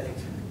the right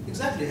direction.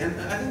 Exactly, and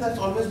I think that's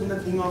always been a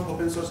thing of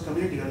open source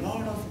community. A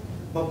lot of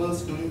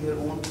bubbles doing their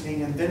own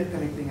thing and then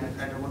connecting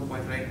at one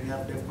point, right? We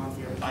have DevConf,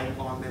 we have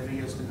PyCon, every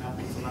year has been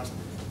happening for the last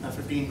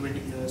 15, 20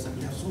 years, and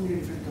we have so many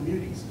different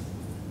communities.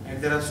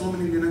 And there are so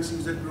many Linux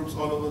user groups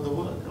all over the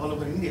world, all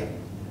over India.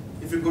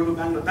 If you go to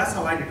Bangalore, that's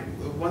how I did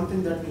it. One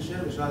thing that we share,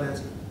 Vishal,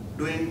 is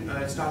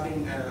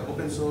starting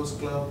open source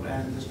club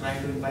and just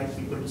trying to invite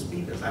people to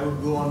speakers. I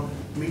would go on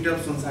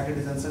meetups on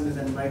Saturdays and Sundays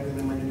and invite them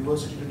in my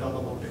university to talk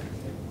about it,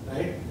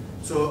 right?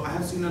 So I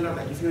have seen a lot,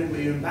 like if you're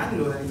in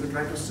Bangalore and if you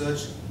try to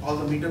search all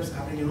the meetups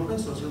happening in open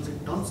source, you'll see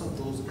tons of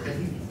those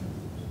every week,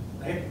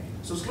 right?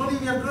 So slowly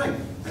we are growing,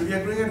 and we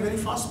are growing at a very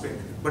fast pace.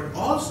 But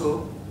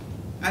also,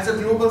 as a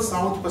global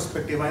south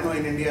perspective, I know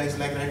in India it's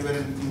like right where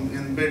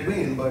in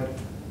between, but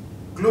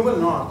global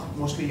north,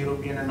 mostly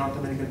European and North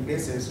American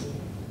places,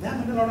 they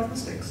have made a lot of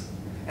mistakes.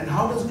 And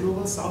how does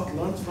global south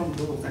learn from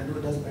those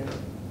and does better?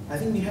 I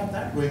think we have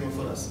that going on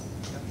for us.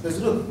 Because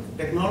look,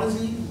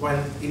 technology,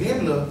 while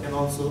enabler, can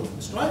also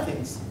destroy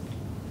things.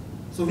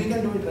 So we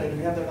can do it right.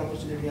 We have that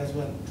opportunity as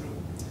well. True.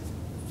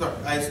 So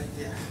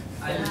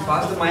I'll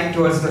pass the mic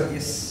towards the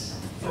yes.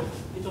 So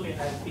it's okay.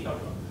 I'll speak out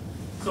loud.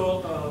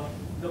 So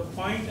the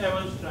point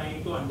I was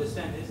trying to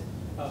understand is,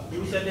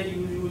 you said that you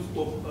use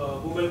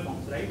Google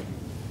Forms, right?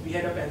 We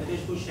had a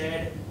panelist who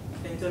shared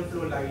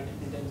TensorFlow Lite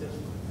and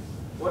TensorFlow.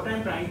 What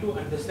I'm trying to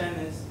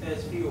understand is,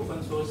 as free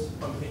open source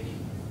community,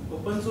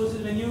 open source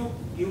is when you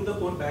give the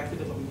code back to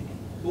the community.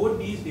 Both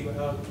these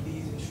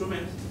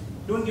instruments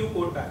don't give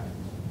code back.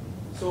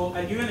 So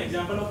I'll give you an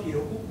example of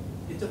Heroku.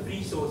 It's a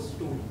free source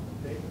tool,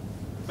 right?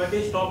 But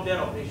they stop their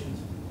operations.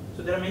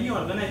 So there are many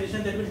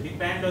organizations that will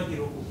depend on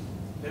Heroku,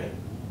 right?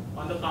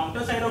 On the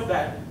counter side of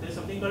that, there's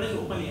something called as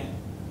OpenAI.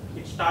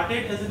 It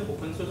started as an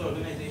open source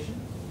organization,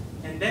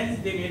 and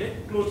then they made a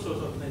closed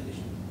source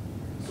organization.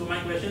 So my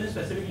question is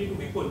specifically to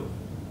Vipul.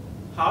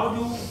 How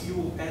do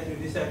you, as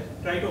Unicef,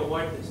 try to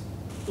avoid this?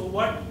 So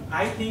what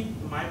I think,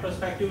 my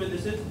perspective with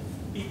this is,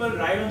 people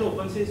ride on the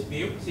open source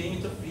wave, saying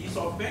it's a free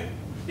software.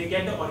 They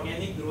get the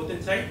organic growth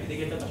inside, they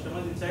get the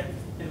customers inside,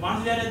 and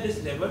once they are at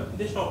this level,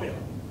 they stop it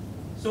out.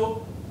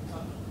 So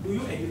do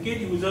you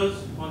educate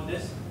users on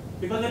this?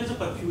 Because there is a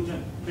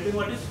confusion between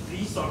what is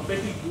free software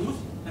to use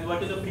and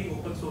what is a free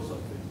open source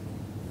software,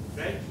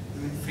 right?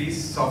 Free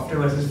software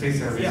versus free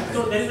service. Yeah,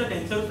 so there is a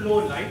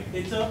TensorFlow Lite.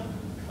 It's a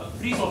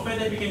free software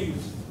that we can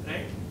use,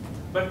 right?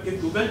 But if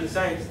Google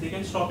decides, they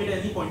can stop it at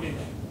any point in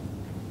time.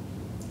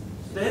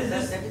 So there is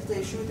that is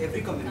the issue with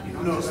every community. No,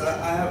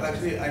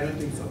 I don't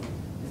think so.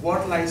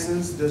 What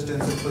license does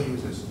TensorFlow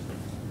uses?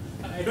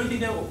 I don't think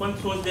they're open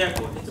source their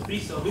code. It's a free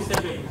service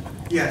that we're using.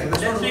 Yeah, so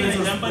that's Let's take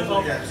an example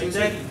of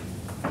exactly.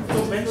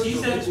 So when she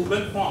says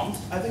Google Forms,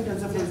 I think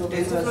TensorFlow is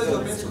open source. TensorFlow is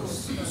open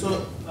source.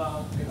 So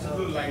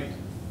TensorFlow Lite.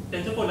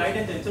 TensorFlow Lite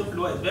and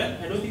TensorFlow as well.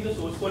 I don't think the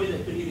source code is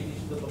actually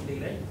released to the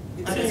public, right?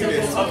 I think it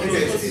is.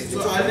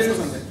 So I'll tell you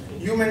something.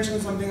 You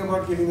mentioned something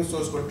about giving the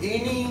source code.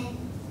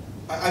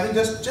 I think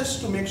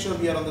just to make sure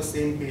we are on the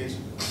same page,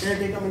 can I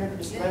take a minute to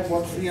describe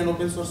what free and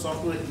open source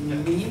software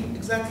mean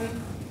exactly?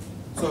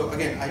 So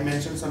again, I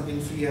mentioned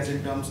something free as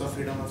in terms of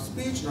freedom of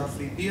speech, not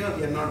free beer.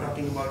 We are not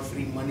talking about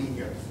free money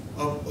here.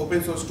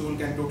 Open source tool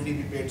can totally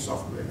be paid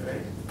software,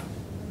 right?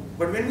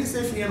 But when we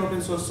say free and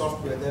open source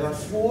software, there are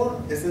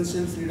 4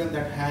 essential freedom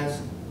that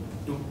has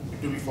to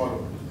be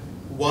followed.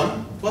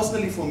 One,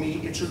 personally for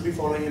me, it should be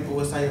following an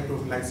OSI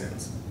approved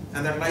license.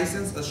 And that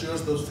license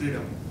assures those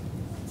freedom.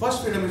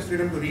 First freedom is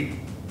freedom to read.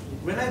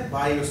 When I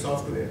buy a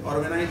software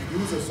or when I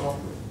use a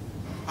software,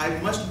 I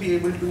must be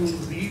able to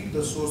read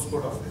the source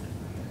code of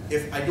it.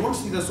 If I don't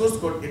see the source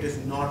code, it is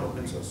not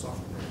open source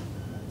software.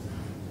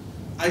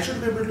 I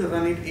should be able to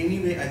run it any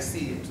way I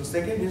see it. So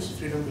second is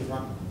freedom to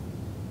run.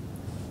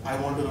 I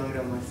want to run it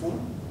on my phone,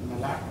 on my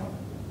laptop.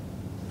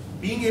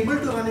 Being able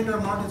to run it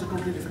or not is a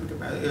totally different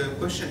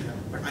question here,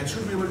 but I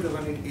should be able to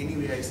run it any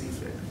way I see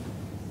fit.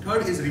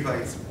 Third is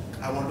revise.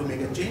 I want to make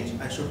a change,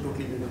 I should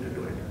totally be able to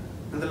do it.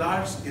 And the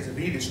last is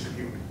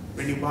redistribute.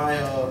 When you buy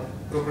a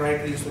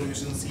proprietary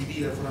solution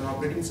CD or for an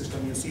operating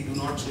system, you see do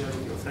not share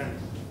with your friend.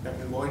 That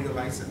will void your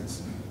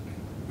license.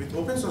 With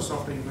open source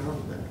software, you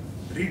cannot do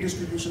that.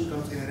 Redistribution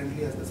comes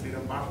inherently as the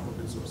freedom part of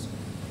open source.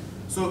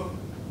 So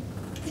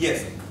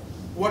Yes.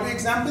 What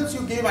examples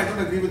you gave, I don't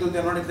agree with those,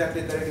 they're not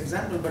exactly a correct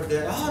example, but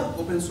there are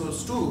open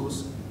source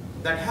tools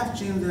that have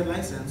changed their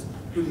license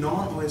to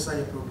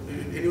non-OSI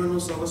approved. Anyone know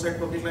server-side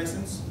public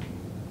license?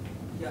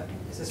 Yeah,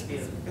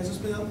 SSPL.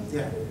 SSPL?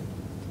 Yeah.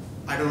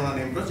 I don't want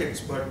to name projects,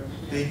 but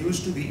they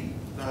used to be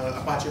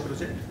Apache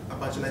project,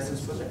 Apache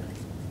license project,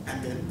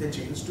 and then they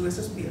changed to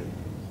SSPL.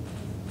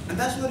 And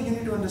that's where you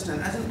need to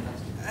understand.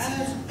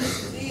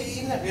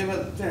 Exactly,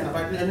 well, fair enough,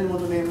 I didn't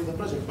want to name the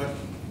project, but,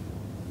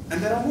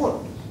 and there are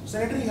more.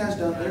 Sanitary has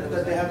done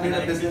that they have made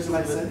a business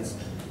license.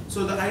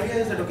 So the idea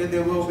is that, okay, they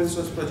were open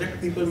source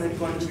project, people made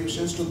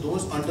contributions to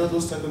those under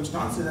those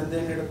circumstances, and they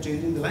ended up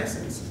changing the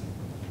license.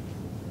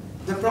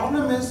 The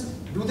problem is,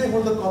 do they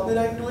hold the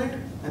copyright to it?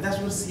 And that's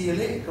where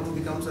CLA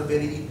becomes a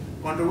very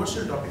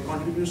controversial topic,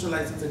 contribution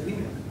license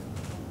agreement.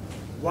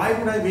 Why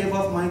would I waive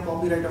off my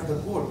copyright of the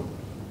code?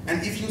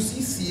 And if you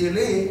see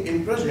CLA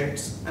in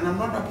projects, and I'm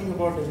not talking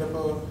about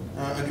developer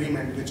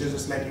agreement, which is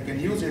just like you can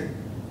use it,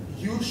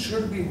 you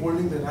should be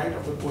holding the right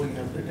of the code you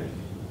have written,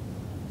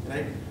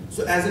 right?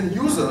 So as a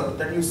user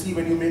that you see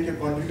when you make your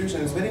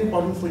contribution, it's very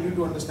important for you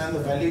to understand the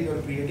value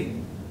you're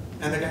creating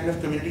and the kind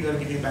of community you're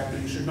giving back to.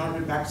 You should not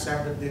be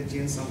backstabbed that they've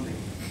changed something.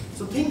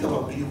 So think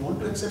about it. You want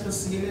to accept a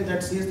CLA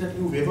that says that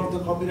you waive off the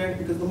copyright,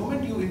 because the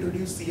moment you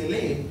introduce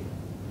CLA,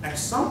 at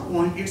some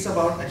point it's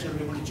about actually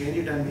be able to change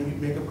it and maybe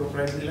make a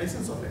proprietary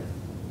license of it.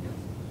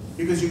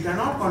 Because you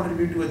cannot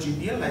contribute to a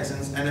GPL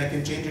license and I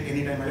can change it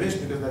anytime I wish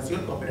because that's your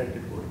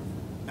copyrighted code.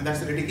 And that's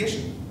the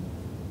litigation.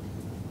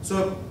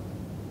 So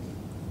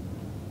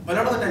a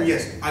lot of the time,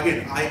 yes,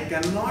 again, I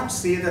cannot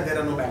say that there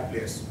are no bad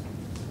players.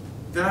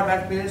 There are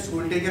bad players who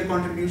will take your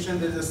contribution.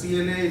 There's a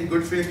CLA, in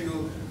good faith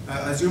you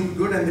assumed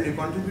good and then you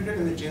contributed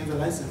and they change the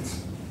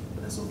license.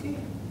 But that's okay.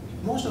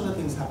 Most of the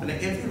things happen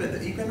like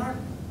everywhere. You cannot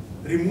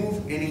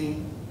remove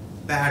any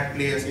bad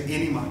players in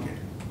any market.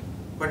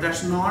 But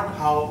that's not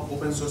how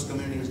open source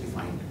community is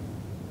defined.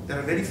 There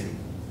are very few.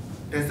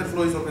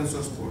 TensorFlow is open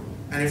source code.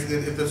 And if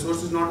the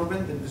source is not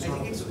open, then it's not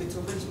open. It's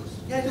open source.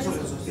 Yeah, it is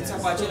open source. It's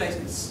Apache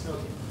license.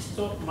 Okay.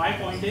 So my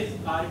point is,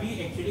 are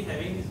we actually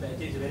having these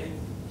batches wherein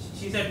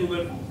she said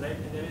Google Forms, right?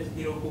 And there is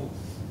Heroku,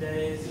 there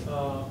is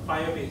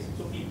Firebase.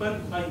 So people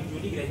are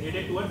usually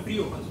graduated toward free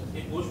open source.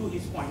 It goes to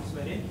his points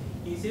wherein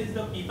he says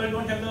the people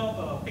don't have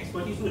the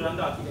expertise to run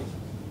the architecture.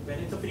 When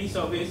it's a free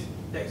service,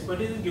 the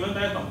expertise is given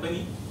by a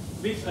company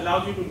which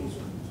allows you to do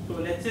so.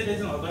 So let's say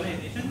there's an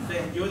organization, the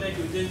NGO that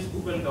uses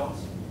Google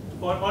Docs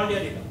for all their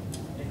data.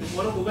 And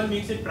tomorrow Google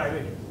makes it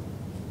private.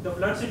 The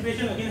flood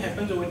situation again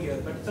happens over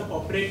here, but it's a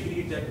corporate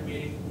greed that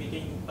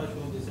making us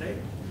do this, right?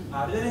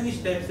 Are there any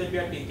steps that we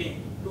are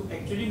taking to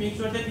actually make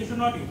sure that we should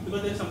not use?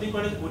 Because there's something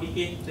called as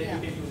ODK that you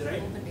can use,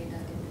 right?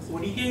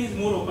 ODK is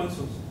more open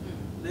source.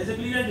 There's a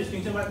clear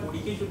distinction why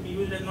ODK should be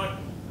used and not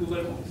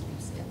Google Forms.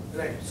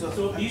 Right.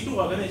 So these two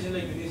organizations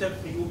like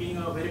Unicef, you being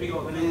a very big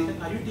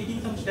organization, are you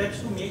taking some steps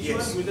to make sure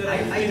user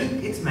I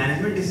think it's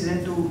management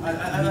decision to.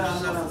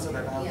 I'll answer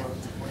that.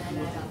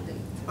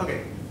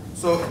 Okay.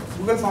 So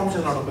Google Forms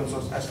is not open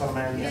source as far as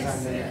my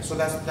understanding. Yes. So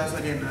that's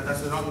again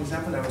that's the wrong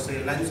example. I would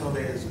say line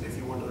survey is if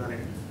you want to run it.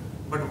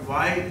 But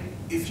why,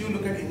 if you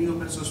look at any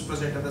open source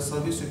project and the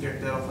service you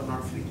get, they're often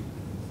not free.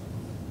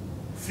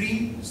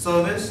 Free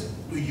service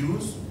to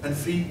use and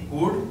free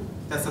code,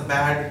 that's a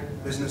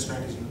bad business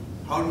strategy.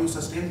 How do you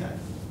sustain that?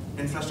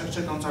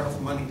 Infrastructure comes out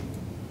of money.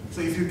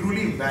 So if you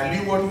truly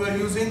value what you are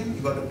using,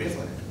 you got to pay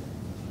for it.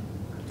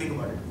 Think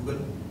about it. Google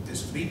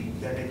is free,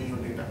 they are taking your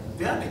data.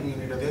 They are taking your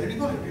data, they already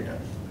got your data.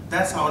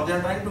 That's how they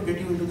are trying to get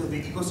you into the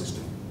big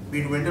ecosystem,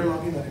 be it vendor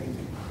login or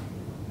anything.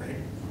 Right?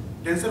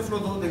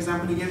 TensorFlow, though, the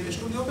example you gave is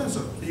truly open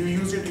source. You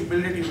use it, you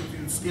build it, you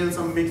scale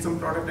some, make some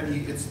product,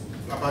 and it's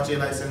Apache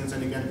license,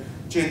 and you can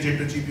change it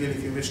to GPL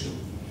if you wish to.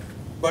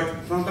 But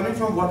coming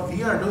from what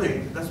we are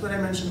doing, that's where I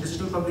mentioned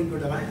Digital Public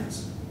Good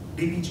Alliance,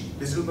 DPG,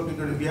 Digital Public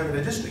Good. We have a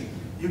registry.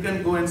 You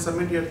can go and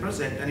submit your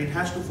project, and it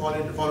has to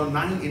follow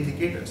 9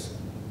 indicators,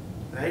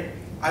 right?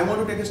 I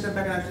want to take a step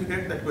back and actually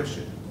get that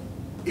question.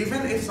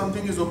 Even if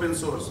something is open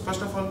source,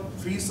 first of all,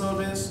 free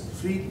service,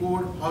 free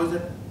code, how is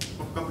that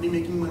company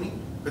making money?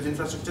 Because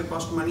infrastructure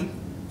costs money.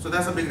 So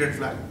that's a big red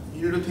flag.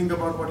 You need to think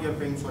about what you're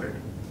paying for it.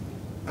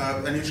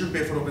 And you should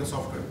pay for open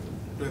software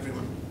to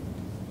everyone.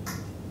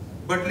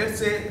 But let's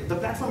say the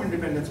platform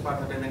independence part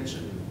that I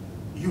mentioned.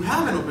 You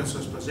have an open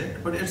source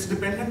project, but it's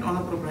dependent on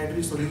a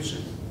proprietary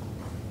solution.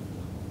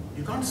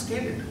 You can't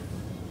scale it.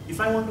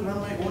 If I want to run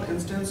my own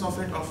instance of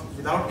it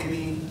without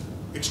any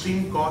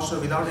extreme cost or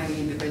without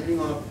any depending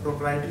on a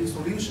proprietary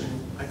solution,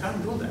 I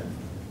can't do that.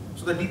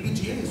 So the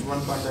DPGA is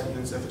one part that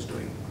Unicef is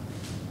doing.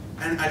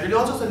 And I will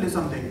also tell you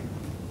something.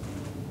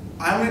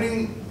 I'm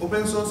reading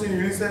open source in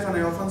Unicef, and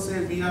I often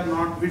say we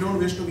don't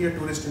wish to be a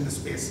tourist in this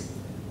space.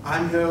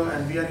 I'm here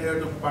and we are here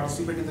to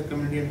participate in the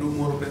community and do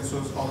more open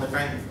source all the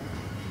time.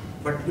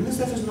 But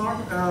Unicef is not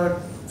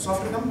a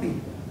software company.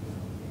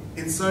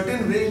 In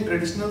certain way, in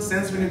traditional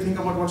sense, when you think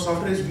about what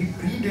software is, we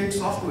predate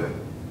software,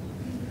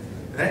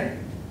 right?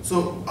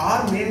 So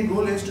our main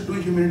goal is to do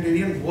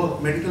humanitarian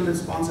work, medical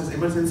responses,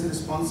 emergency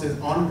responses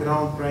on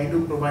ground, trying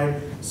to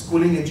provide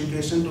schooling,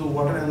 education to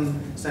water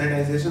and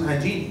sanitization,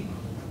 hygiene.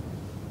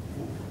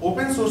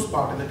 Open source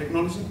part and the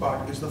technology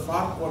part is the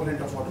far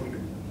quadrant of what we do.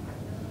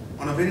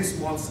 On a very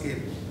small scale,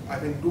 I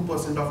think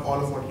 2% of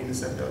all of what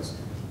Unicef does.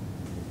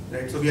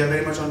 Right? So we are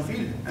very much on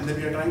field, and then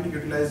we are trying to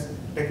utilize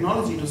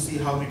technology to see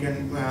how we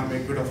can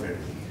make good of it.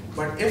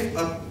 But if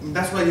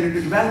that's why you need to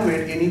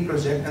evaluate any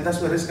project, and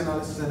that's where risk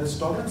analysis and risk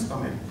tolerance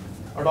come in.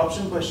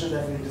 Adoption question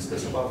that we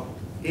discussed about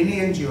any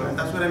NGO, and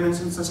that's where I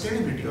mentioned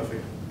sustainability of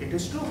it. It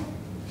is true.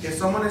 If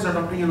someone is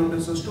adopting an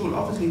open source tool,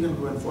 obviously you can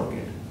go and fork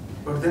it.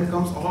 But then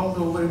comes all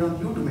the overhead on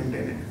you to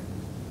maintain it.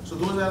 So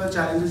those are the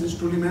challenges which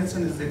truly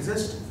mentioned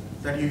exist.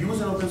 That you use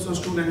an open source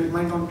tool and it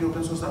might not be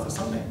open source after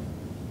some time.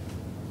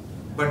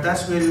 But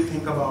that's where you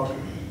think about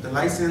the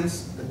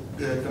license,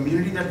 the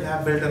community that we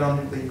have built around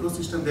it, the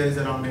ecosystem there is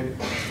around it.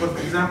 For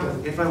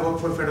example, if I work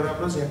for Fedora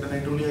project, and I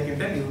can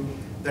tell you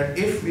that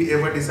if we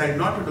ever decide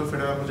not to do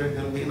Fedora project,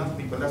 there will be enough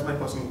people, that's my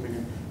personal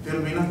opinion, there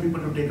will be enough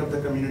people to take up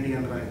the community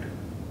and run it.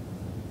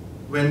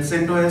 When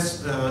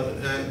CentOS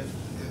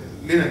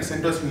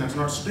Linux,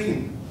 not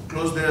Stream,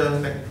 closed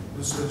their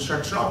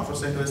shut shop for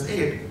CentOS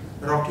 8,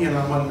 Rocky and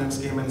Normal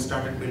Linux came and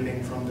started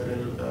building from the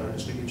real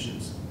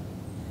distributions.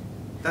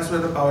 That's where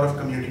the power of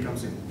community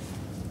comes in.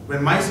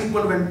 When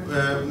MySQL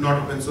went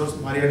not open source,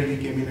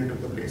 MariaDB came in and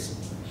took the place.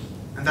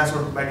 And that's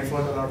what by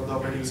default a lot of the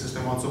operating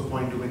system also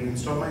point to. When you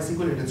install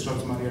MySQL, it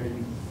installs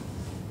MariaDB.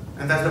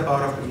 And that's the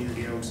power of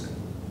community, I would say.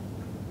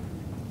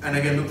 And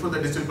again, look for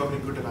the Digital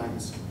Public Good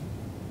Alliance.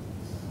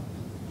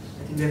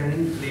 I think we're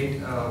running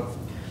late.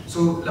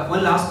 So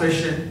one last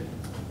question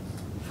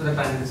for the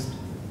panelists.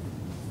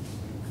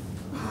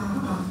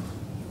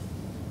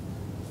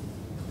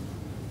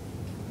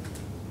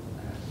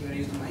 You want to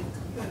use the mic?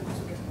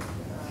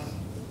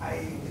 I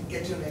didn't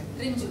get your name.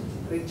 Rinju.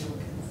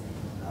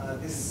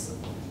 Rinju. This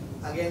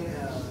again,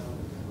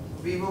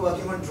 we were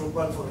working on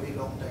Drupal for a very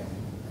long time.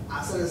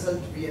 As a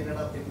result, we ended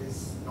up in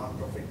this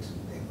non-profit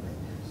thing,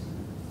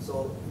 right?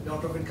 So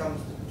non-profit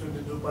comes to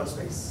the Drupal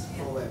space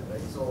for web,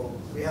 right? So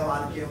we have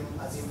Arya,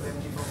 Azim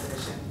Premji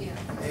Foundation,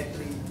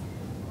 Airtree,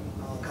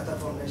 Qatar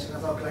Foundation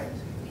as our client.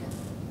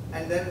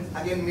 And then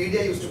again,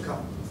 media used to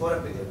come for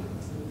a period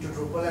to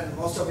Drupal, and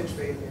most of it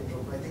failed in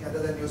Drupal. I think other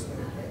than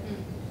Newsminute, right?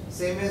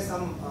 Same as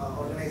some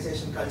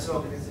organization, cultural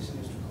organization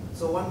used to come.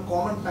 So one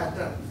common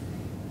pattern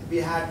we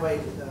had while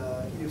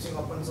using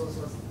open source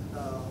was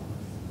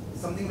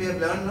something we have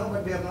learned now,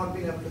 but we have not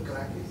been able to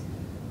crack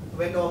it.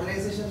 When the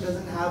organization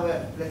doesn't have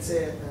a, let's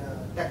say,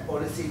 tech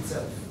policy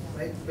itself,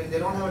 right? When they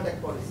don't have a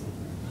tech policy,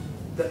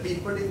 the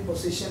people in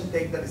position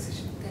take the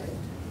decision, right?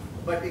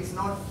 But it's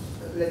not,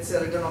 let's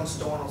say, written on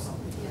stone or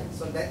something.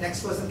 So that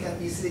next person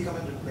can easily come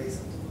and replace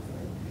it.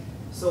 Right?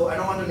 So I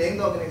don't want to name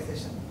the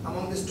organization.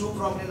 Among these two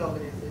prominent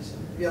organizations,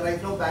 we are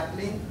right now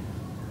battling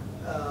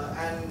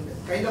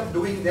and kind of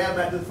doing their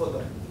battle for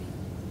them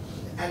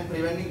and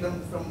preventing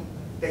them from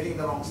taking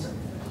the wrong step.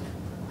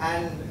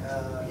 And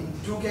in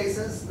two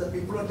cases, the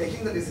people who are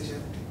taking the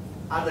decision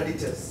are the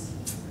editors.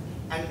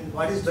 And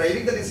what is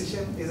driving the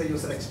decision is a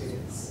user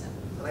experience,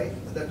 right?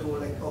 The tool,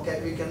 like,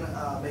 okay, we can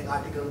make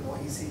article more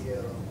easy here,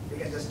 or we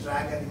can just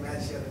drag an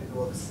image here and it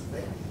works,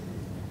 right?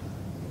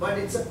 But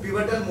it's a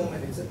pivotal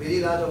moment. It's a very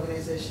large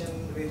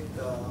organization with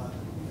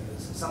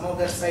some of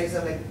their sites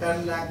are like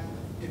 10 lakh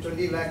to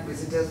 20 lakh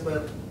visitors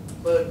per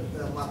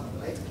month,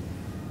 right?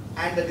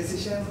 And the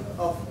decision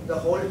of the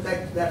whole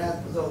tech that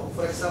has, so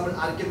for example,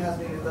 Arkim has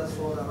been with us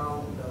for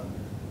around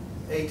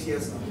 8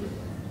 years now.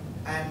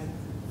 And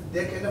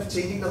they're kind of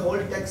changing the whole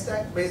tech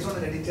stack based on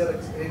an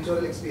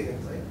editorial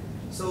experience, right?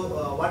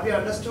 So what we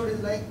understood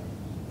is like,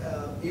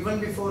 even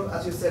before,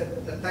 as you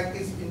said, the tech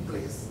is in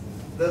place,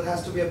 there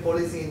has to be a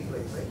policy in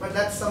place, right? But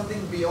that's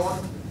something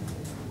beyond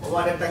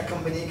what a tech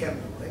company can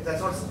do, right?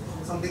 That's not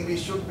something we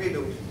should be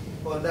doing,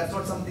 or that's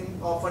not something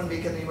often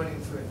we can even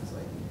influence,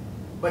 right?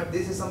 But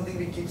this is something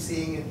we keep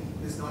seeing in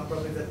this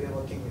non-profit that we are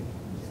working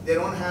with. They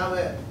don't have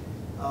a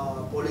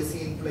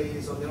policy in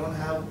place, or they don't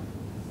have,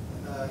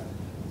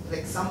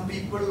 like some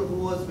people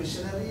who was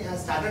visionary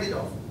has started it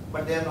off,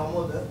 but they are no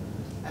more there.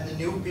 And the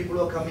new people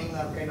who are coming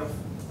are kind of,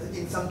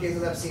 in some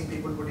cases I've seen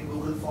people putting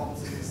Google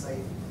Forms in this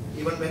site,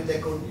 even when they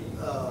could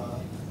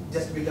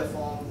just build a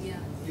form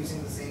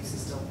using the same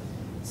system.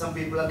 Some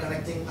people are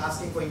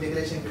asking for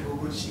integration to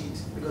Google Sheet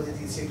because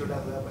it's easier to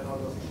develop and all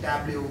those things.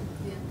 Tableau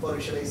for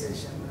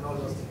visualization and all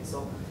those things.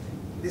 So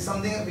this is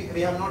something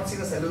we have not seen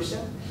a solution,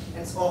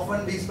 and so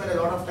often we spend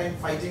a lot of time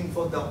fighting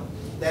for them,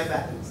 their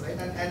battles, right?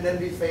 And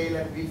then we fail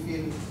and we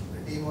feel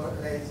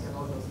demoralized and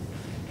all those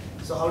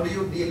things. So how do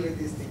you deal with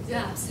these things?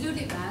 Yeah,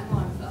 absolutely bang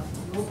on.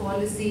 No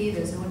policy,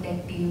 there's no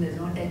tech team, there's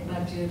no tech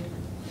budget.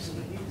 So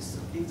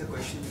leave the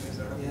question because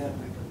a lot of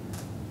people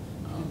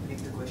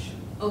leave the question.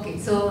 Okay,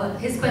 so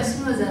his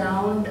question was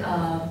around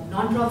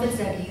non-profits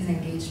that he's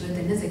engaged with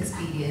in his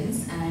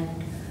experience, and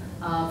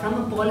from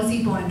a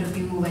policy point of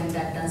view when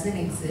that doesn't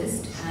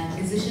exist and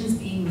decisions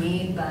being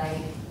made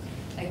by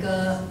like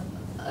a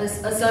a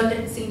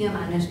certain senior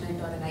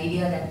management or an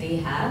idea that they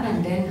have,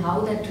 and then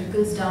how that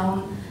trickles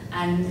down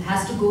and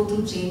has to go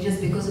through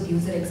changes because of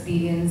user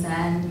experience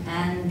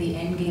and the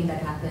end game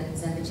that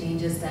happens and the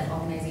changes that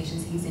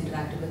organizations he's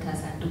interacted with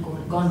has had to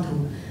gone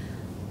through.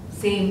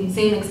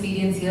 Same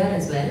experience here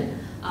as well.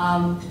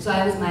 So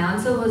my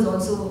answer was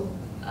also,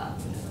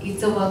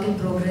 it's a work in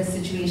progress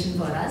situation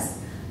for us,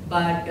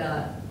 but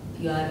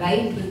you are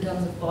right in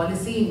terms of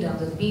policy, in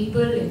terms of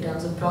people, in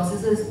terms of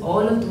processes,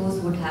 all of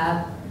those would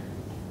have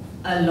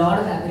a lot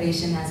of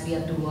aberration as we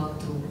have to work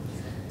through.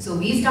 So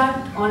we start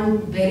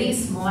on very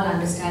small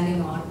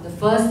understanding on the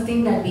first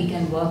thing that we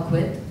can work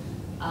with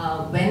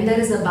when there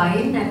is a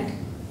buy-in at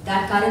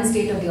that current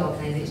state of the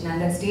organization,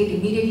 and that state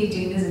immediately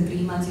changes in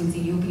 3 months. You'll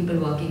see new people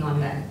working on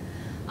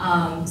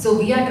that. So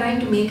we are trying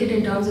to make it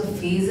in terms of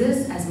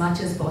phases as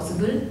much as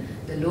possible.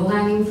 The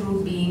low-hanging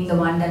fruit being the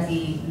one that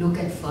we look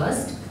at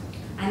first,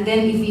 and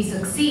then if we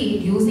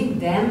succeed, using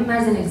them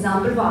as an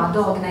example for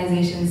other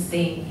organizations,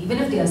 saying even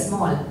if they are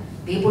small,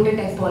 they put a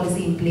tech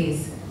policy in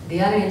place. They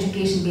are an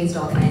education-based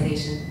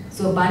organization.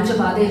 So a bunch of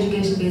other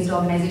education-based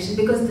organizations,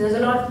 because there's a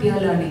lot of peer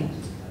learning.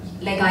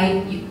 Like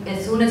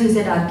as soon as you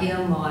said Arya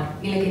or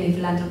like in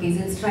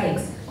philanthropies, it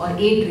strikes, or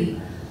A3.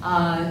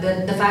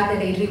 The fact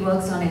that A3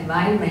 works on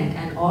environment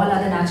and all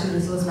other natural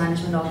resource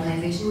management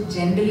organizations would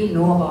generally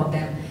know about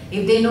them.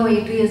 If they know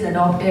A3 has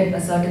adopted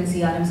a certain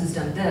CRM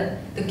system,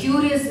 the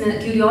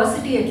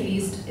curiosity at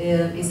least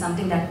is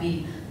something that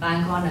we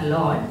bank on a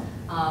lot.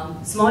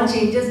 Small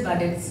changes,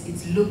 but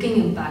it's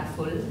looking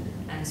impactful,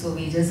 and so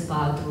we just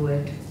power through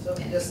it. So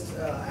just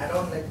add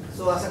on, like,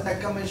 so as a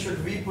tech company,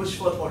 should we push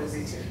for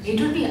policy change? It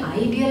would be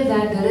ideal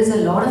that there is a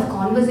lot of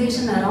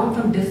conversation around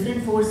from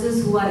different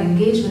forces who are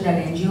engaged with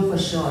that NGO for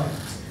sure.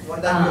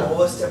 Would that be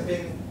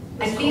overstepping?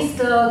 At least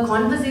the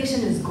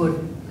conversation is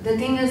good. The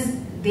thing is,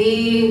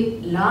 they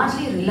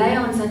largely rely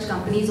on such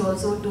companies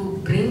also to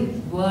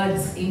bring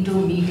words into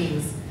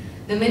meetings.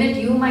 The minute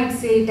you might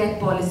say tech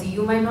policy,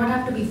 you might not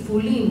have to be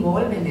fully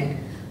involved in it,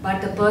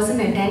 but the person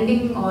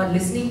attending or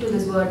listening to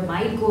this word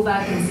might go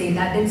back and say,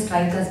 that didn't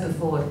strike us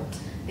before.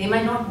 They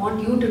might not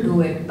want you to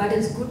do it, but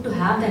it's good to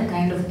have that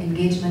kind of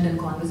engagement and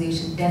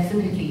conversation,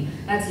 definitely.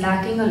 That's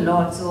lacking a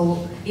lot,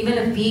 so even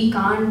if we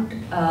can't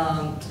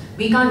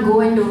go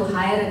into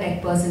hire a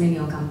tech person in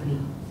your company,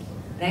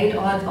 right?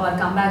 Or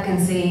come back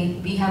and say,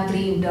 we have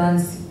 3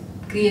 interns,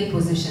 create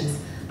positions.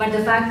 But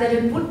the fact that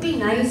it would be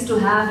nice to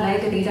have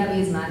like a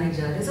database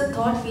manager is a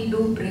thought we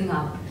do bring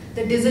up.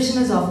 The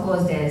decision is of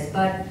course theirs,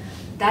 but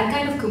that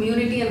kind of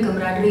community and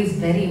camaraderie is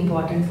very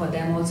important for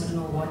them also to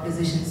know what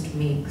decisions to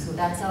make. So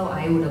that's how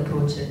I would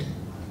approach it,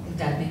 if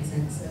that makes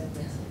sense.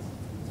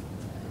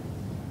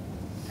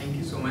 Thank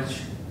you so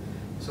much.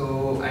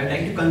 So I would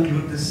like to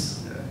conclude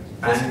this.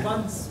 Just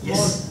one small.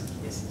 Yes.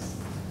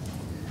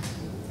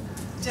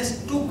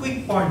 Just 2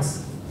 quick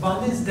points.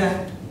 One is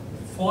that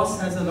FOSS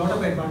has a lot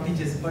of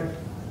advantages, but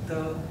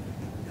the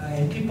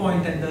entry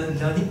point and the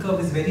learning curve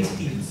is very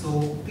steep.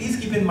 So please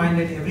keep in mind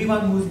that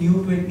everyone who is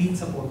new to it needs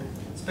support,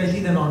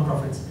 especially the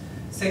non-profits.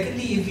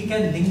 Secondly, if we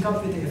can link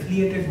up with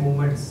affiliated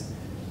movements,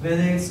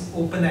 whether it's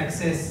open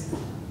access,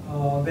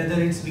 whether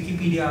it's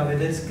Wikipedia,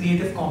 whether it's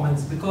Creative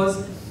Commons,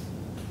 because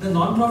the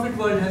non-profit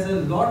world has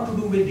a lot to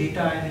do with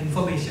data and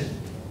information.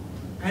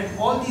 And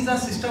all these are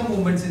sister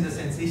movements in the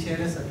sense they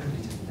share a certain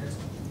vision. That's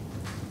all.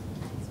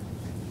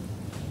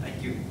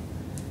 Thank you.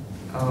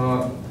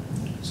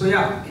 So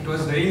yeah, it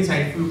was very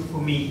insightful for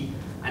me,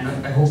 and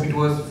I hope it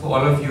was for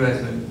all of you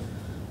as well.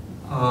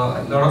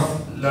 A lot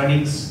of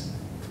learnings,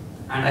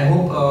 and I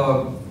hope,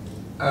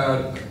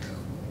 I'm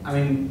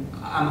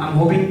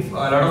hoping a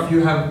lot of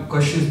you have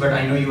questions, but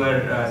I know you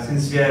are,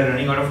 since we are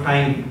running out of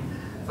time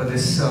for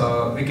this,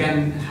 we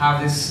can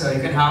have this,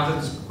 you can have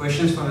those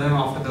questions from them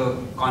after the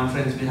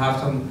conference. We'll have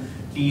some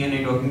tea and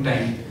networking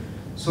time.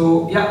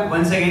 So yeah,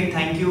 once again,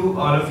 thank you,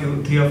 all of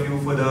you, 3 of you,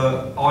 for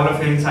all of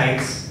your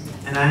insights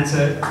and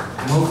answer,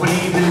 and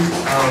hopefully we'll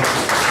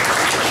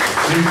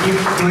keep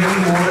doing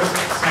more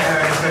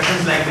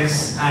discussions like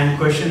this and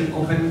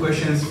open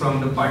questions from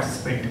the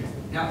participant.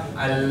 Yeah,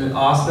 I'll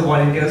ask the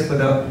volunteers for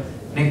the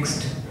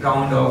next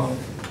round of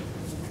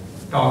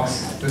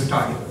talks to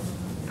start.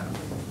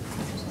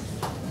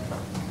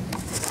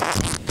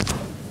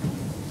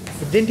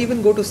 It didn't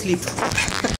even go to sleep.